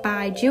stop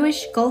by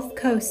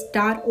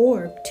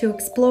jewishgulfcoast.org to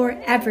explore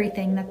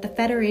everything that the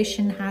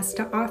Federation has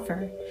to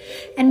offer,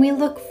 and we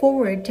look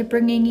forward to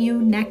bringing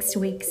you next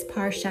week's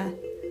Parsha.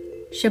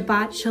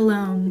 Shabbat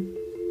Shalom.